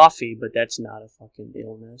to coffee, but that's not a fucking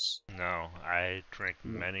illness. No, I drink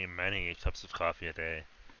many, many cups of coffee a day.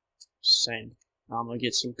 Same. I'm gonna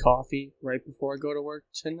get some coffee right before I go to work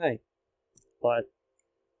tonight. But,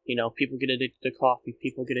 people get addicted to coffee.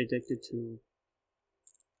 People get addicted to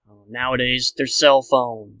nowadays their cell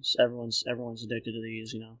phones. Everyone's addicted to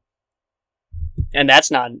these, and that's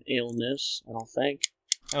not an illness, I don't think.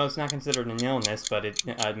 Oh, it's not considered an illness, but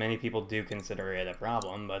many people do consider it a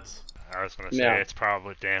problem. But I was going to say, Yeah. it's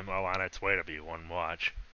probably damn well on its way to be one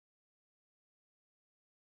watch.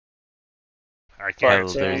 I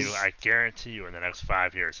guarantee you in the next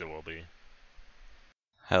 5 years it will be.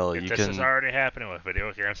 Hell, If you this can. is already happening with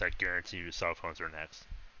video games, I guarantee you cell phones are next.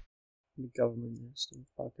 The government has to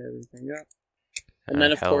fuck everything up. And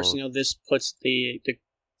then, of course, this puts the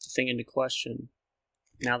thing into question.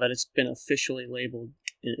 Now that it's been officially labeled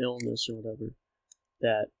an illness or whatever,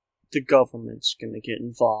 that the government's going to get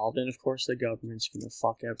involved, and of course the government's going to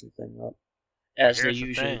fuck everything up, as Here's they the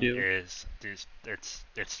usually thing do.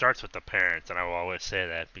 It starts with the parents, and I will always say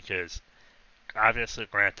that because obviously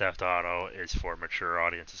Grand Theft Auto is for mature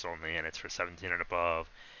audiences only, and it's for 17 and above.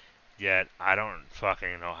 Yet I don't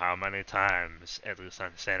fucking know how many times, at least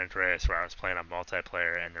on San Andreas, where I was playing a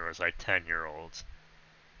multiplayer and there was like 10-year-olds.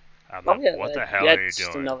 I'm like, what the hell are you That's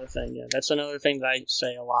doing? another thing. Yeah, that's another thing that I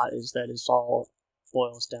say a lot is that it's all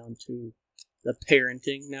boils down to the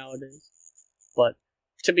parenting nowadays. But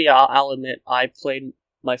I'll admit, I played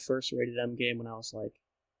my first rated M game when I was like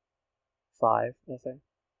 5, I think.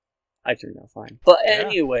 I turned out fine. But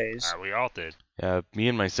anyways, We all did. Yeah, me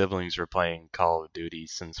and my siblings were playing Call of Duty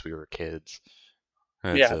since we were kids.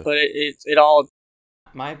 And but it all.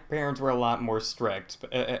 my parents were a lot more strict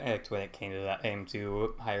when it came to that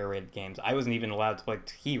to higher rated games. I wasn't even allowed to play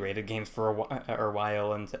T rated games for a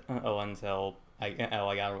while until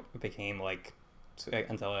became like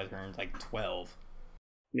until I turned like 12.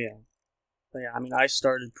 Yeah. But yeah, I mean, I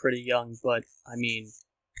started pretty young, but I mean,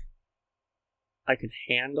 I could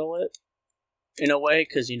handle it in a way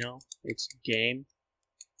because, it's a game,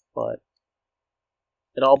 but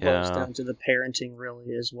it all boils Yeah. down to the parenting,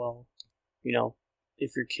 really, as well.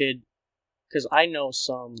 If your kid. Because I know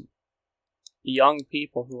some young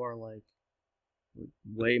people who are, like,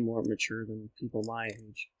 way more mature than people my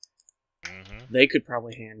age. Mm-hmm. They could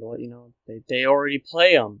probably handle it, they already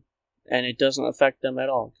play them, and it doesn't affect them at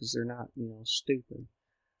all because they're not, stupid.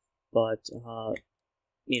 But,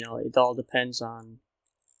 it all depends on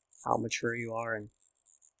how mature you are and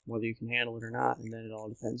whether you can handle it or not, and then it all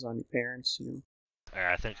depends on your parents.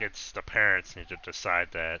 I think it's the parents need to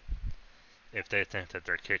decide that. If they think that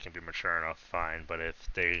their kid can be mature enough, fine. But if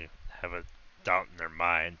they have a doubt in their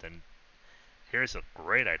mind, then here's a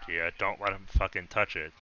great idea. Don't let them fucking touch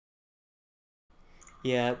it.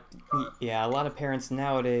 Yeah, yeah. A lot of parents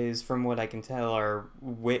nowadays, from what I can tell, are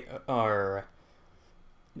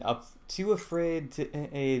too afraid to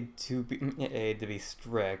be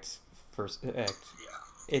strict.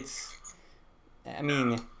 It's. I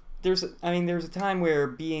mean, there's a time where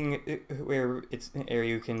where it's where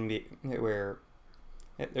you can be where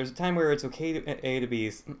there's a time where it's okay to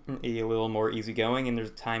be a little more easygoing, and there's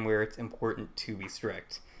a time where it's important to be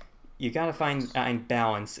strict. You gotta find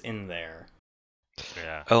balance in there.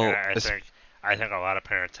 Yeah, Oh, and I think a lot of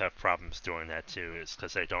parents have problems doing that too. Is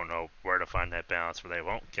because they don't know where to find that balance where they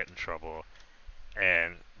won't get in trouble.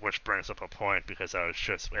 And which brings up a point because I was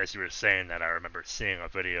just as you were saying that I remember seeing a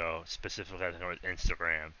video specifically I think it was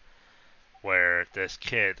Instagram where this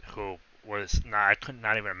kid who was not I could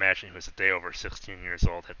not even imagine he was a day over 16 years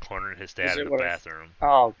old had cornered his dad in the bathroom.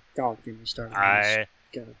 Oh, don't get me started.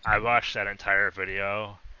 I watched that entire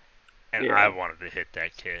video and I wanted to hit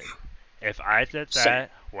that kid. If I did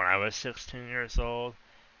that when I was 16 years old,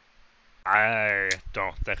 I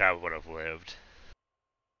don't think I would have lived.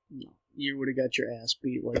 No, you would have got your ass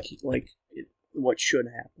beat what should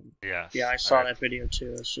happen. Yes. Yeah, I saw that video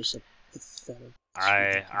too. It's just a pathetic.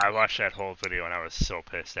 I watched that whole video and I was so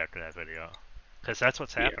pissed after that video. Because that's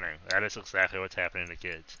what's happening. That is exactly what's happening to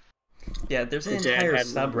kids. Yeah, there's an entire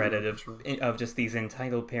subreddit of just these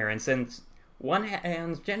entitled parents, and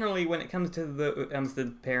generally when it comes to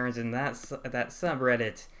the parents in that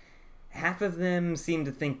subreddit, half of them seem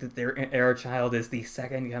to think that their child is the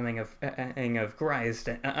second coming of Christ,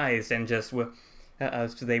 and just so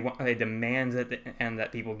they demand that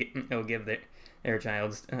people give their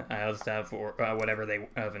child stuff or whatever they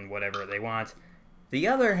want. The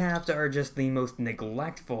other half are just the most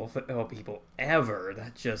neglectful people ever.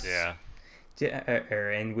 That just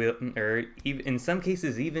in some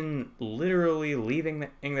cases even literally leaving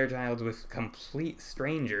their child with complete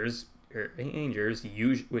strangers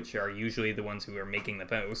which are usually the ones who are making the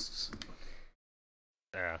posts.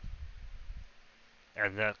 Yeah.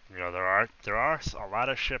 And that there are a lot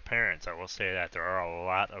of shit parents. I will say that there are a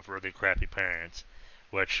lot of really crappy parents,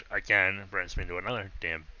 which again brings me to another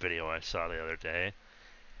damn video I saw the other day,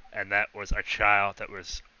 and that was a child that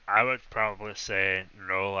was I would probably say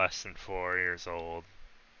no less than 4 years old,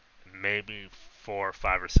 maybe 4,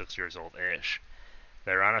 5, or 6 years old ish.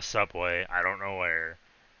 They're on a subway. I don't know where.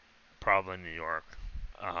 Probably New York,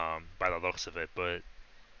 by the looks of it, but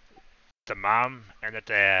the mom and the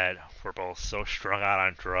dad were both so strung out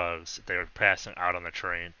on drugs that they were passing out on the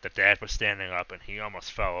train. The dad was standing up and he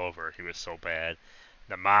almost fell over. He was so bad.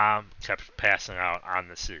 The mom kept passing out on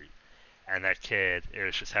the seat. And that kid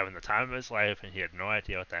was just having the time of his life and he had no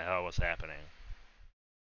idea what the hell was happening.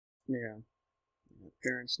 Yeah.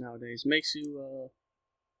 Parents nowadays makes you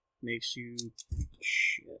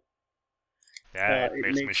shit. Yeah, it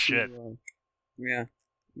makes me shit.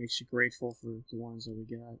 Makes you grateful for the ones that we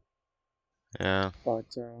got. Yeah.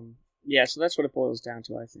 But, so that's what it boils down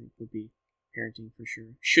to, I think, would be parenting for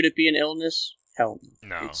sure. Should it be an illness? Hell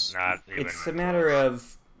no. No, not even. It's a matter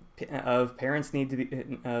of parents need to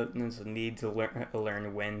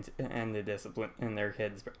learn when to discipline their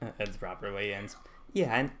kids properly. And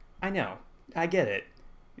yeah, I know. I get it.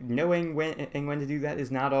 Knowing when to do that is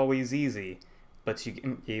not always easy. But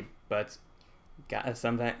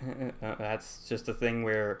sometimes that's just a thing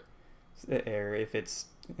where if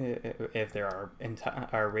there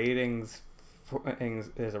are ratings,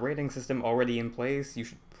 there's a rating system already in place.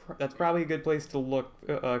 That's probably a good place to look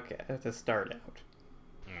to start out.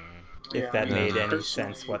 If that made any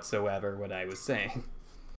sense whatsoever, what I was saying.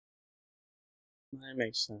 That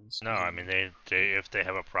makes sense. No, I mean they if they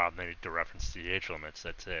have a problem, they need to reference the age limits.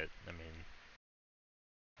 That's it. I mean,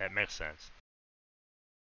 that makes sense.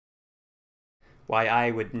 why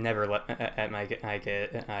I would never let at my I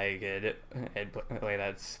could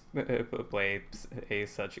play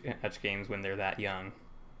such games when they're that young.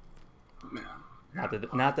 Man.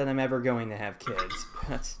 Not that I'm ever going to have kids,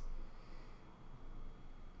 but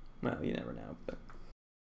well, you never know. But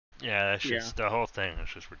Yeah, that's just the whole thing is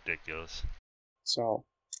just ridiculous. So,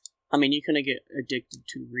 I mean, you couldn't get addicted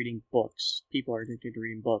to reading books. People are addicted to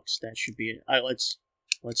reading books. That should be it. Let's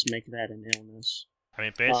make that an illness. I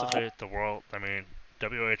mean, basically, the world. I mean,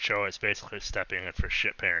 WHO is basically stepping in for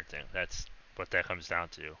shit parenting. That's what that comes down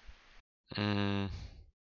to.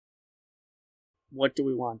 What do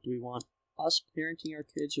we want? Do we want us parenting our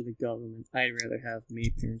kids or the government? I'd rather have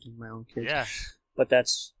me parenting my own kids. Yeah. But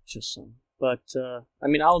that's just some. But, I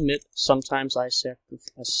mean, I'll admit, sometimes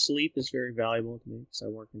sleep is very valuable to me, because I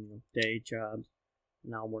work in day jobs,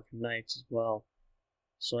 and now I'm working nights as well.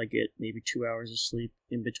 So I get maybe 2 hours of sleep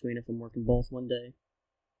in between if I'm working both one day.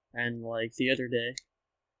 And, like, the other day,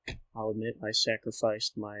 I'll admit, I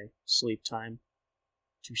sacrificed my sleep time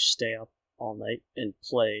to stay up all night and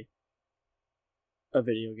play a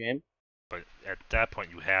video game. But at that point,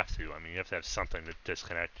 you have to. I mean, you have to have something to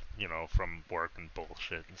disconnect, from work and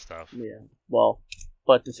bullshit and stuff. Yeah. Well,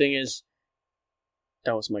 but the thing is,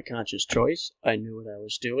 that was my conscious choice. I knew what I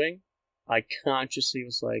was doing. I consciously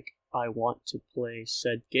was like, I want to play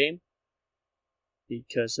said game.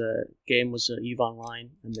 Because game was EVE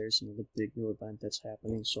Online, and there's the big new event that's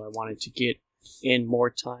happening, so I wanted to get in more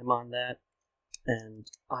time on that. And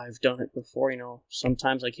I've done it before,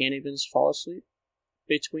 sometimes I can't even fall asleep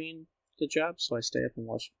between the jobs, so I stay up and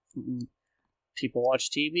watch people watch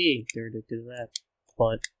TV. They're addicted to that.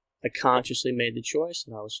 But I consciously made the choice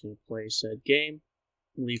that I was going to play said game,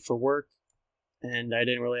 leave for work, and I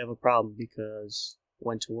didn't really have a problem because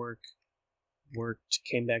went to work, worked,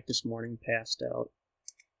 came back this morning, passed out.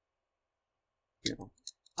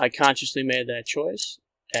 I consciously made that choice,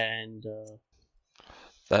 and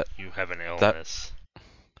that you have an illness.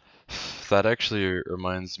 That actually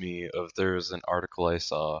reminds me of there's an article I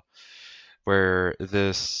saw where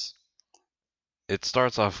it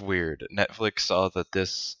starts off weird. Netflix saw that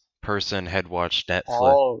this person had watched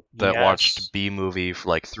watched B movie for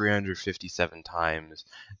like 357 times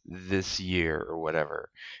this year or whatever,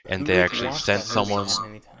 and they actually sent someone.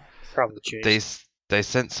 They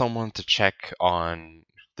sent someone to check on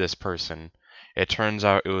this person. It turns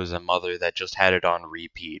out it was a mother that just had it on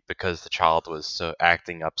repeat because the child was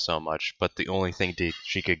acting up so much, but the only thing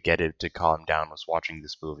she could get it to calm down was watching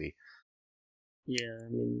this movie. Yeah, I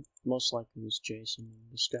mean, most likely it was Jason in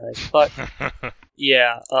disguise. But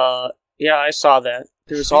yeah, I saw that.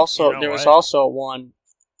 There was also one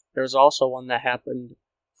that happened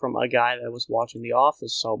from a guy that was watching The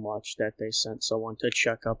Office so much that they sent someone to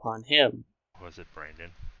check up on him. Was it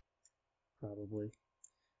Brandon? Probably.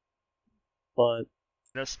 But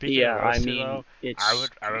speaking of those two, though, I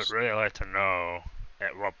would really like to know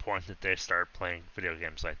at what point did they start playing video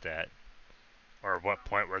games like that, or at what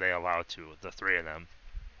point were they allowed to? The three of them.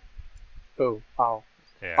 Who? Oh.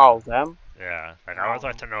 Yeah. All of them? Yeah. I would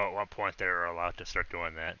like to know at what point they were allowed to start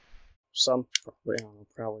doing that.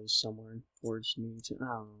 Probably somewhere towards me. I don't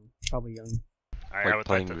know. Probably young. I would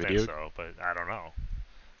like to think so, but I don't know.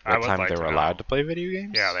 What time they were allowed to play video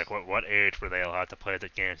games? Yeah, like what age were they allowed to play the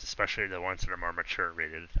games, especially the ones that are more mature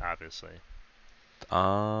rated, obviously.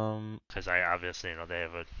 Because they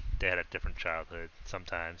had a different childhood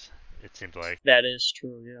sometimes. It seems like that is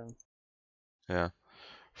true. Yeah. Yeah.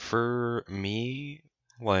 For me,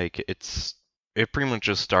 like it pretty much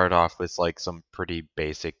just started off with like some pretty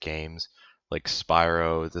basic games like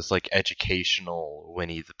Spyro, this like educational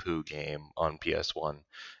Winnie the Pooh game on PS1.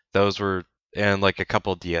 Those were. And like a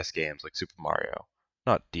couple DS games like Super Mario.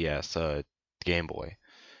 Not DS, Game Boy.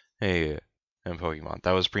 And Pokemon.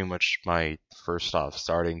 That was pretty much my first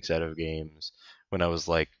starting set of games when I was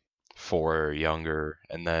like 4 or younger.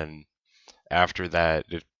 And then after that,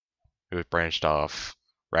 it branched off.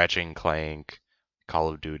 Ratchet and Clank, Call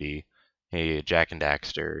of Duty, Jak and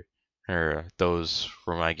Daxter. Those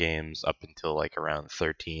were my games up until like around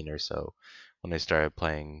 13 or so when I started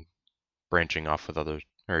branching off with other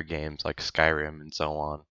games like Skyrim and so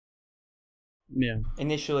on. Yeah.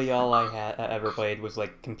 Initially, all I had ever played was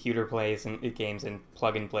like computer plays and games and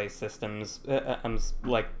plug-and-play systems.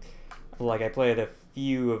 Like I played a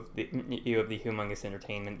few of the humongous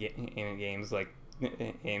entertainment games like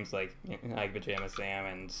Ike Pajama Sam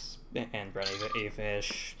and Freddy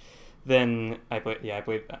Fish. Then I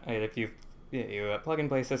had a few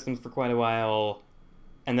plug-and-play systems for quite a while.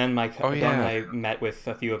 And then then I met with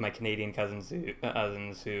a few of my Canadian cousins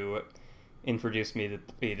who introduced me to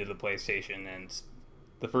the PlayStation, and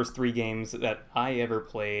the first 3 games that I ever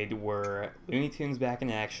played were Looney Tunes Back in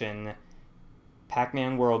Action,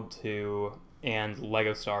 Pac-Man World 2, and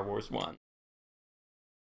Lego Star Wars 1.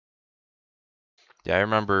 Yeah, I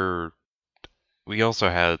remember we also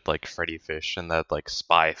had like Freddy Fish and that like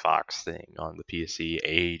Spy Fox thing on the PC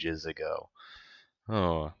ages ago.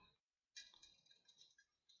 Oh,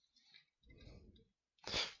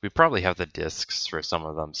 we probably have the discs for some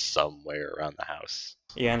of them somewhere around the house.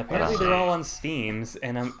 Yeah, and But I apparently don't they're know. all on Steams,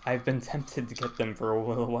 and I've been tempted to get them for a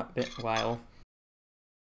while.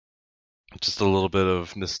 Just a little bit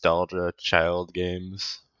of nostalgia,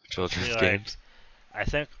 children's See, like, games. I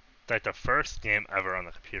think like the first game ever on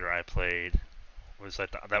the computer I played was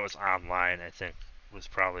like that was online. I think was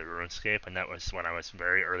probably RuneScape, and that was when I was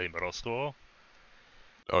very early middle school.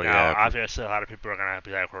 Oh Now, yeah, obviously, a lot of people are gonna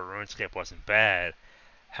be like, "Well, RuneScape wasn't bad."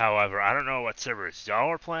 However, I don't know what servers y'all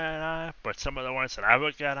were playing on, but some of the ones that I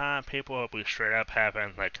would get on, people would be straight up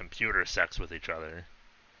having like computer sex with each other.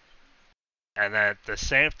 And then the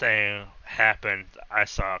same thing happened, I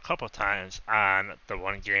saw a couple times on the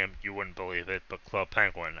one game, you wouldn't believe it, but Club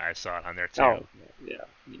Penguin, I saw it on there too. Oh, yeah,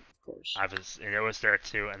 of course. And it was there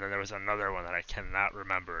too, and then there was another one that I cannot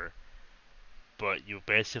remember. But you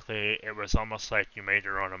basically, it was almost like you made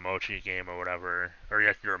your own emoji game or whatever, or you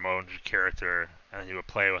had your emoji character, and you would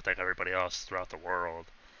play with like everybody else throughout the world.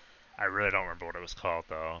 I really don't remember what it was called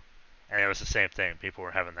though. And it was the same thing. People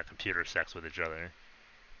were having that computer sex with each other.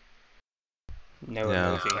 No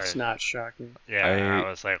Yeah. emojis. It's not shocking. Yeah, I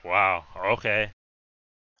was like, wow, okay.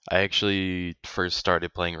 I actually first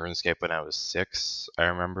started playing RuneScape when I was 6. I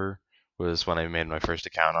remember was when I made my first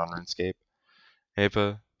account on RuneScape.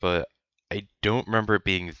 But I don't remember it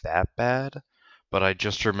being that bad. But I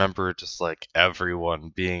just remember just like everyone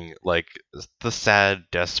being like the sad,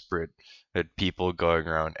 desperate people going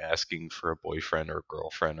around asking for a boyfriend or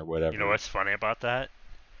girlfriend or whatever. You know what's funny about that?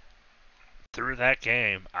 Through that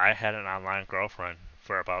game, I had an online girlfriend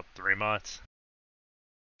for about 3 months.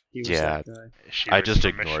 He was Yeah, that guy. She I was just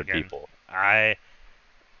from ignored Michigan. people.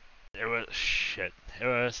 It was shit. It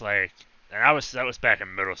was like, and that was back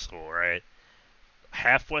in middle school, right?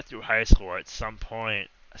 Halfway through high school, at some point,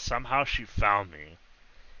 somehow she found me,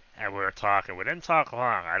 and we were talking. We didn't talk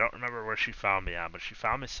long. I don't remember where she found me on, but she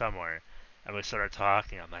found me somewhere, and we started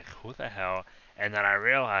talking. I'm like, who the hell? And then I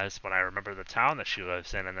realized when I remember the town that she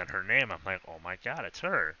lives in, and then her name, I'm like, oh my god, it's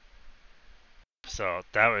her. So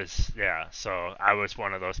that was, yeah. So I was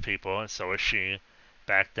one of those people, and so was she.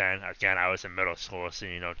 Back then, again, I was in middle school, so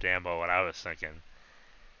you know damn well what I was thinking.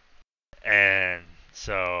 And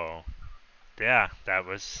so, yeah,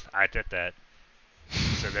 I did that.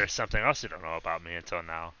 So there's something else you don't know about me until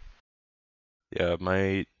now. Yeah,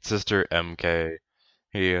 my sister MK,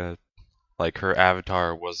 he like her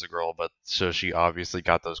avatar was a girl, but so she obviously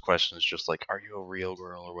got those questions just like, "Are you a real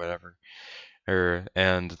girl?" or whatever.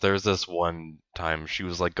 And there's this one time she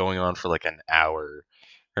was like going on for like an hour,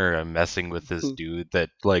 messing with this dude that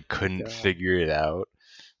like couldn't God. figure it out.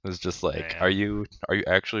 It was just like, Damn. are you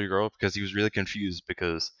actually a girl? Because he was really confused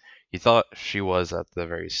because he thought she was at the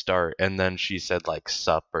very start, and then she said like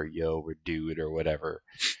sup or yo or dude or whatever.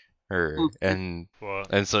 And Well,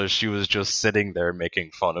 so she was just sitting there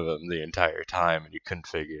making fun of him the entire time, and he couldn't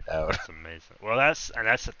figure it out. that's amazing. Well, that's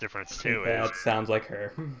the difference too. Is That sounds like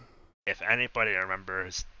her. if anybody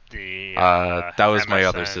remembers the That was my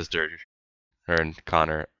other MSN sister, her and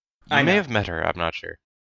Connor. You I may know. have met her. I'm not sure.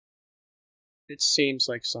 It seems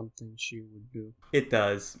like something she would do. It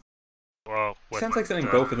does. Well, Sounds like something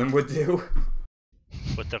both of them would do.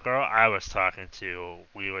 With the girl I was talking to,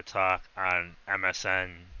 we would talk on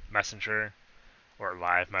MSN Messenger or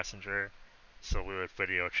Live Messenger, so we would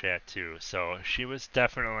video chat too. So she was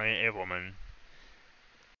definitely a woman,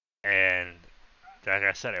 and like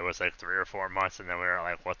I said, it was like 3 or 4 months, and then we were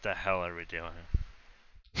like, "What the hell are we doing?"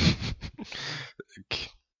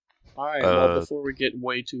 Alright, well, before we get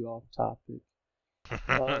way too off topic,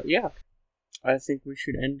 yeah, I think we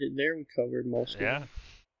should end it there. We covered most of Yeah. it.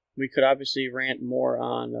 We could obviously rant more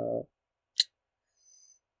on,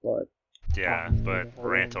 but Yeah, but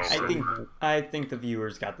rant over. I think the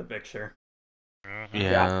viewers got the picture. Mhm.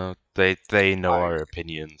 Yeah, they know our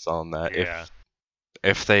opinions on that. Yeah.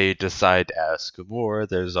 If they decide to ask more,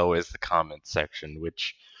 there's always the comment section,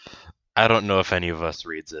 which I don't know if any of us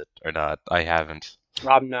reads it or not. I haven't.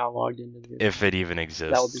 I'm now logged into the If it even That would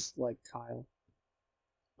be exists. like Kyle.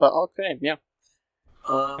 But okay, yeah.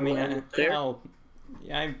 I mean, we'll end it there.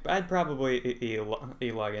 I'd probably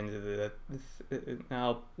log into the.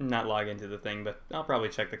 I'll not log into the thing, but I'll probably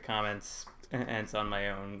check the comments and it's on my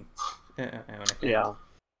own account. Yeah.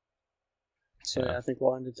 So Yeah. I think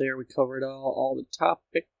we'll end it there. We covered all the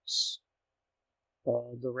topics.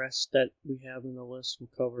 The rest that we have in the list we'll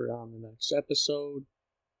cover on the next episode.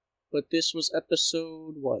 But this was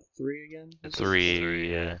episode, 3 again?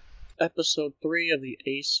 3, yeah. Episode 3 of the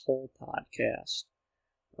Ace Hole Podcast.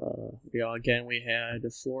 Again, we had the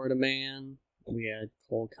Florida Man, we had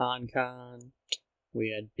Cole Con,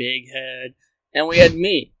 we had Big Head, and we had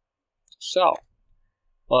me. So,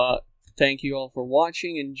 thank you all for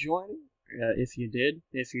watching and joining. If you did,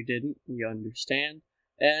 if you didn't, we understand.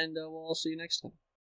 And we'll all see you next time.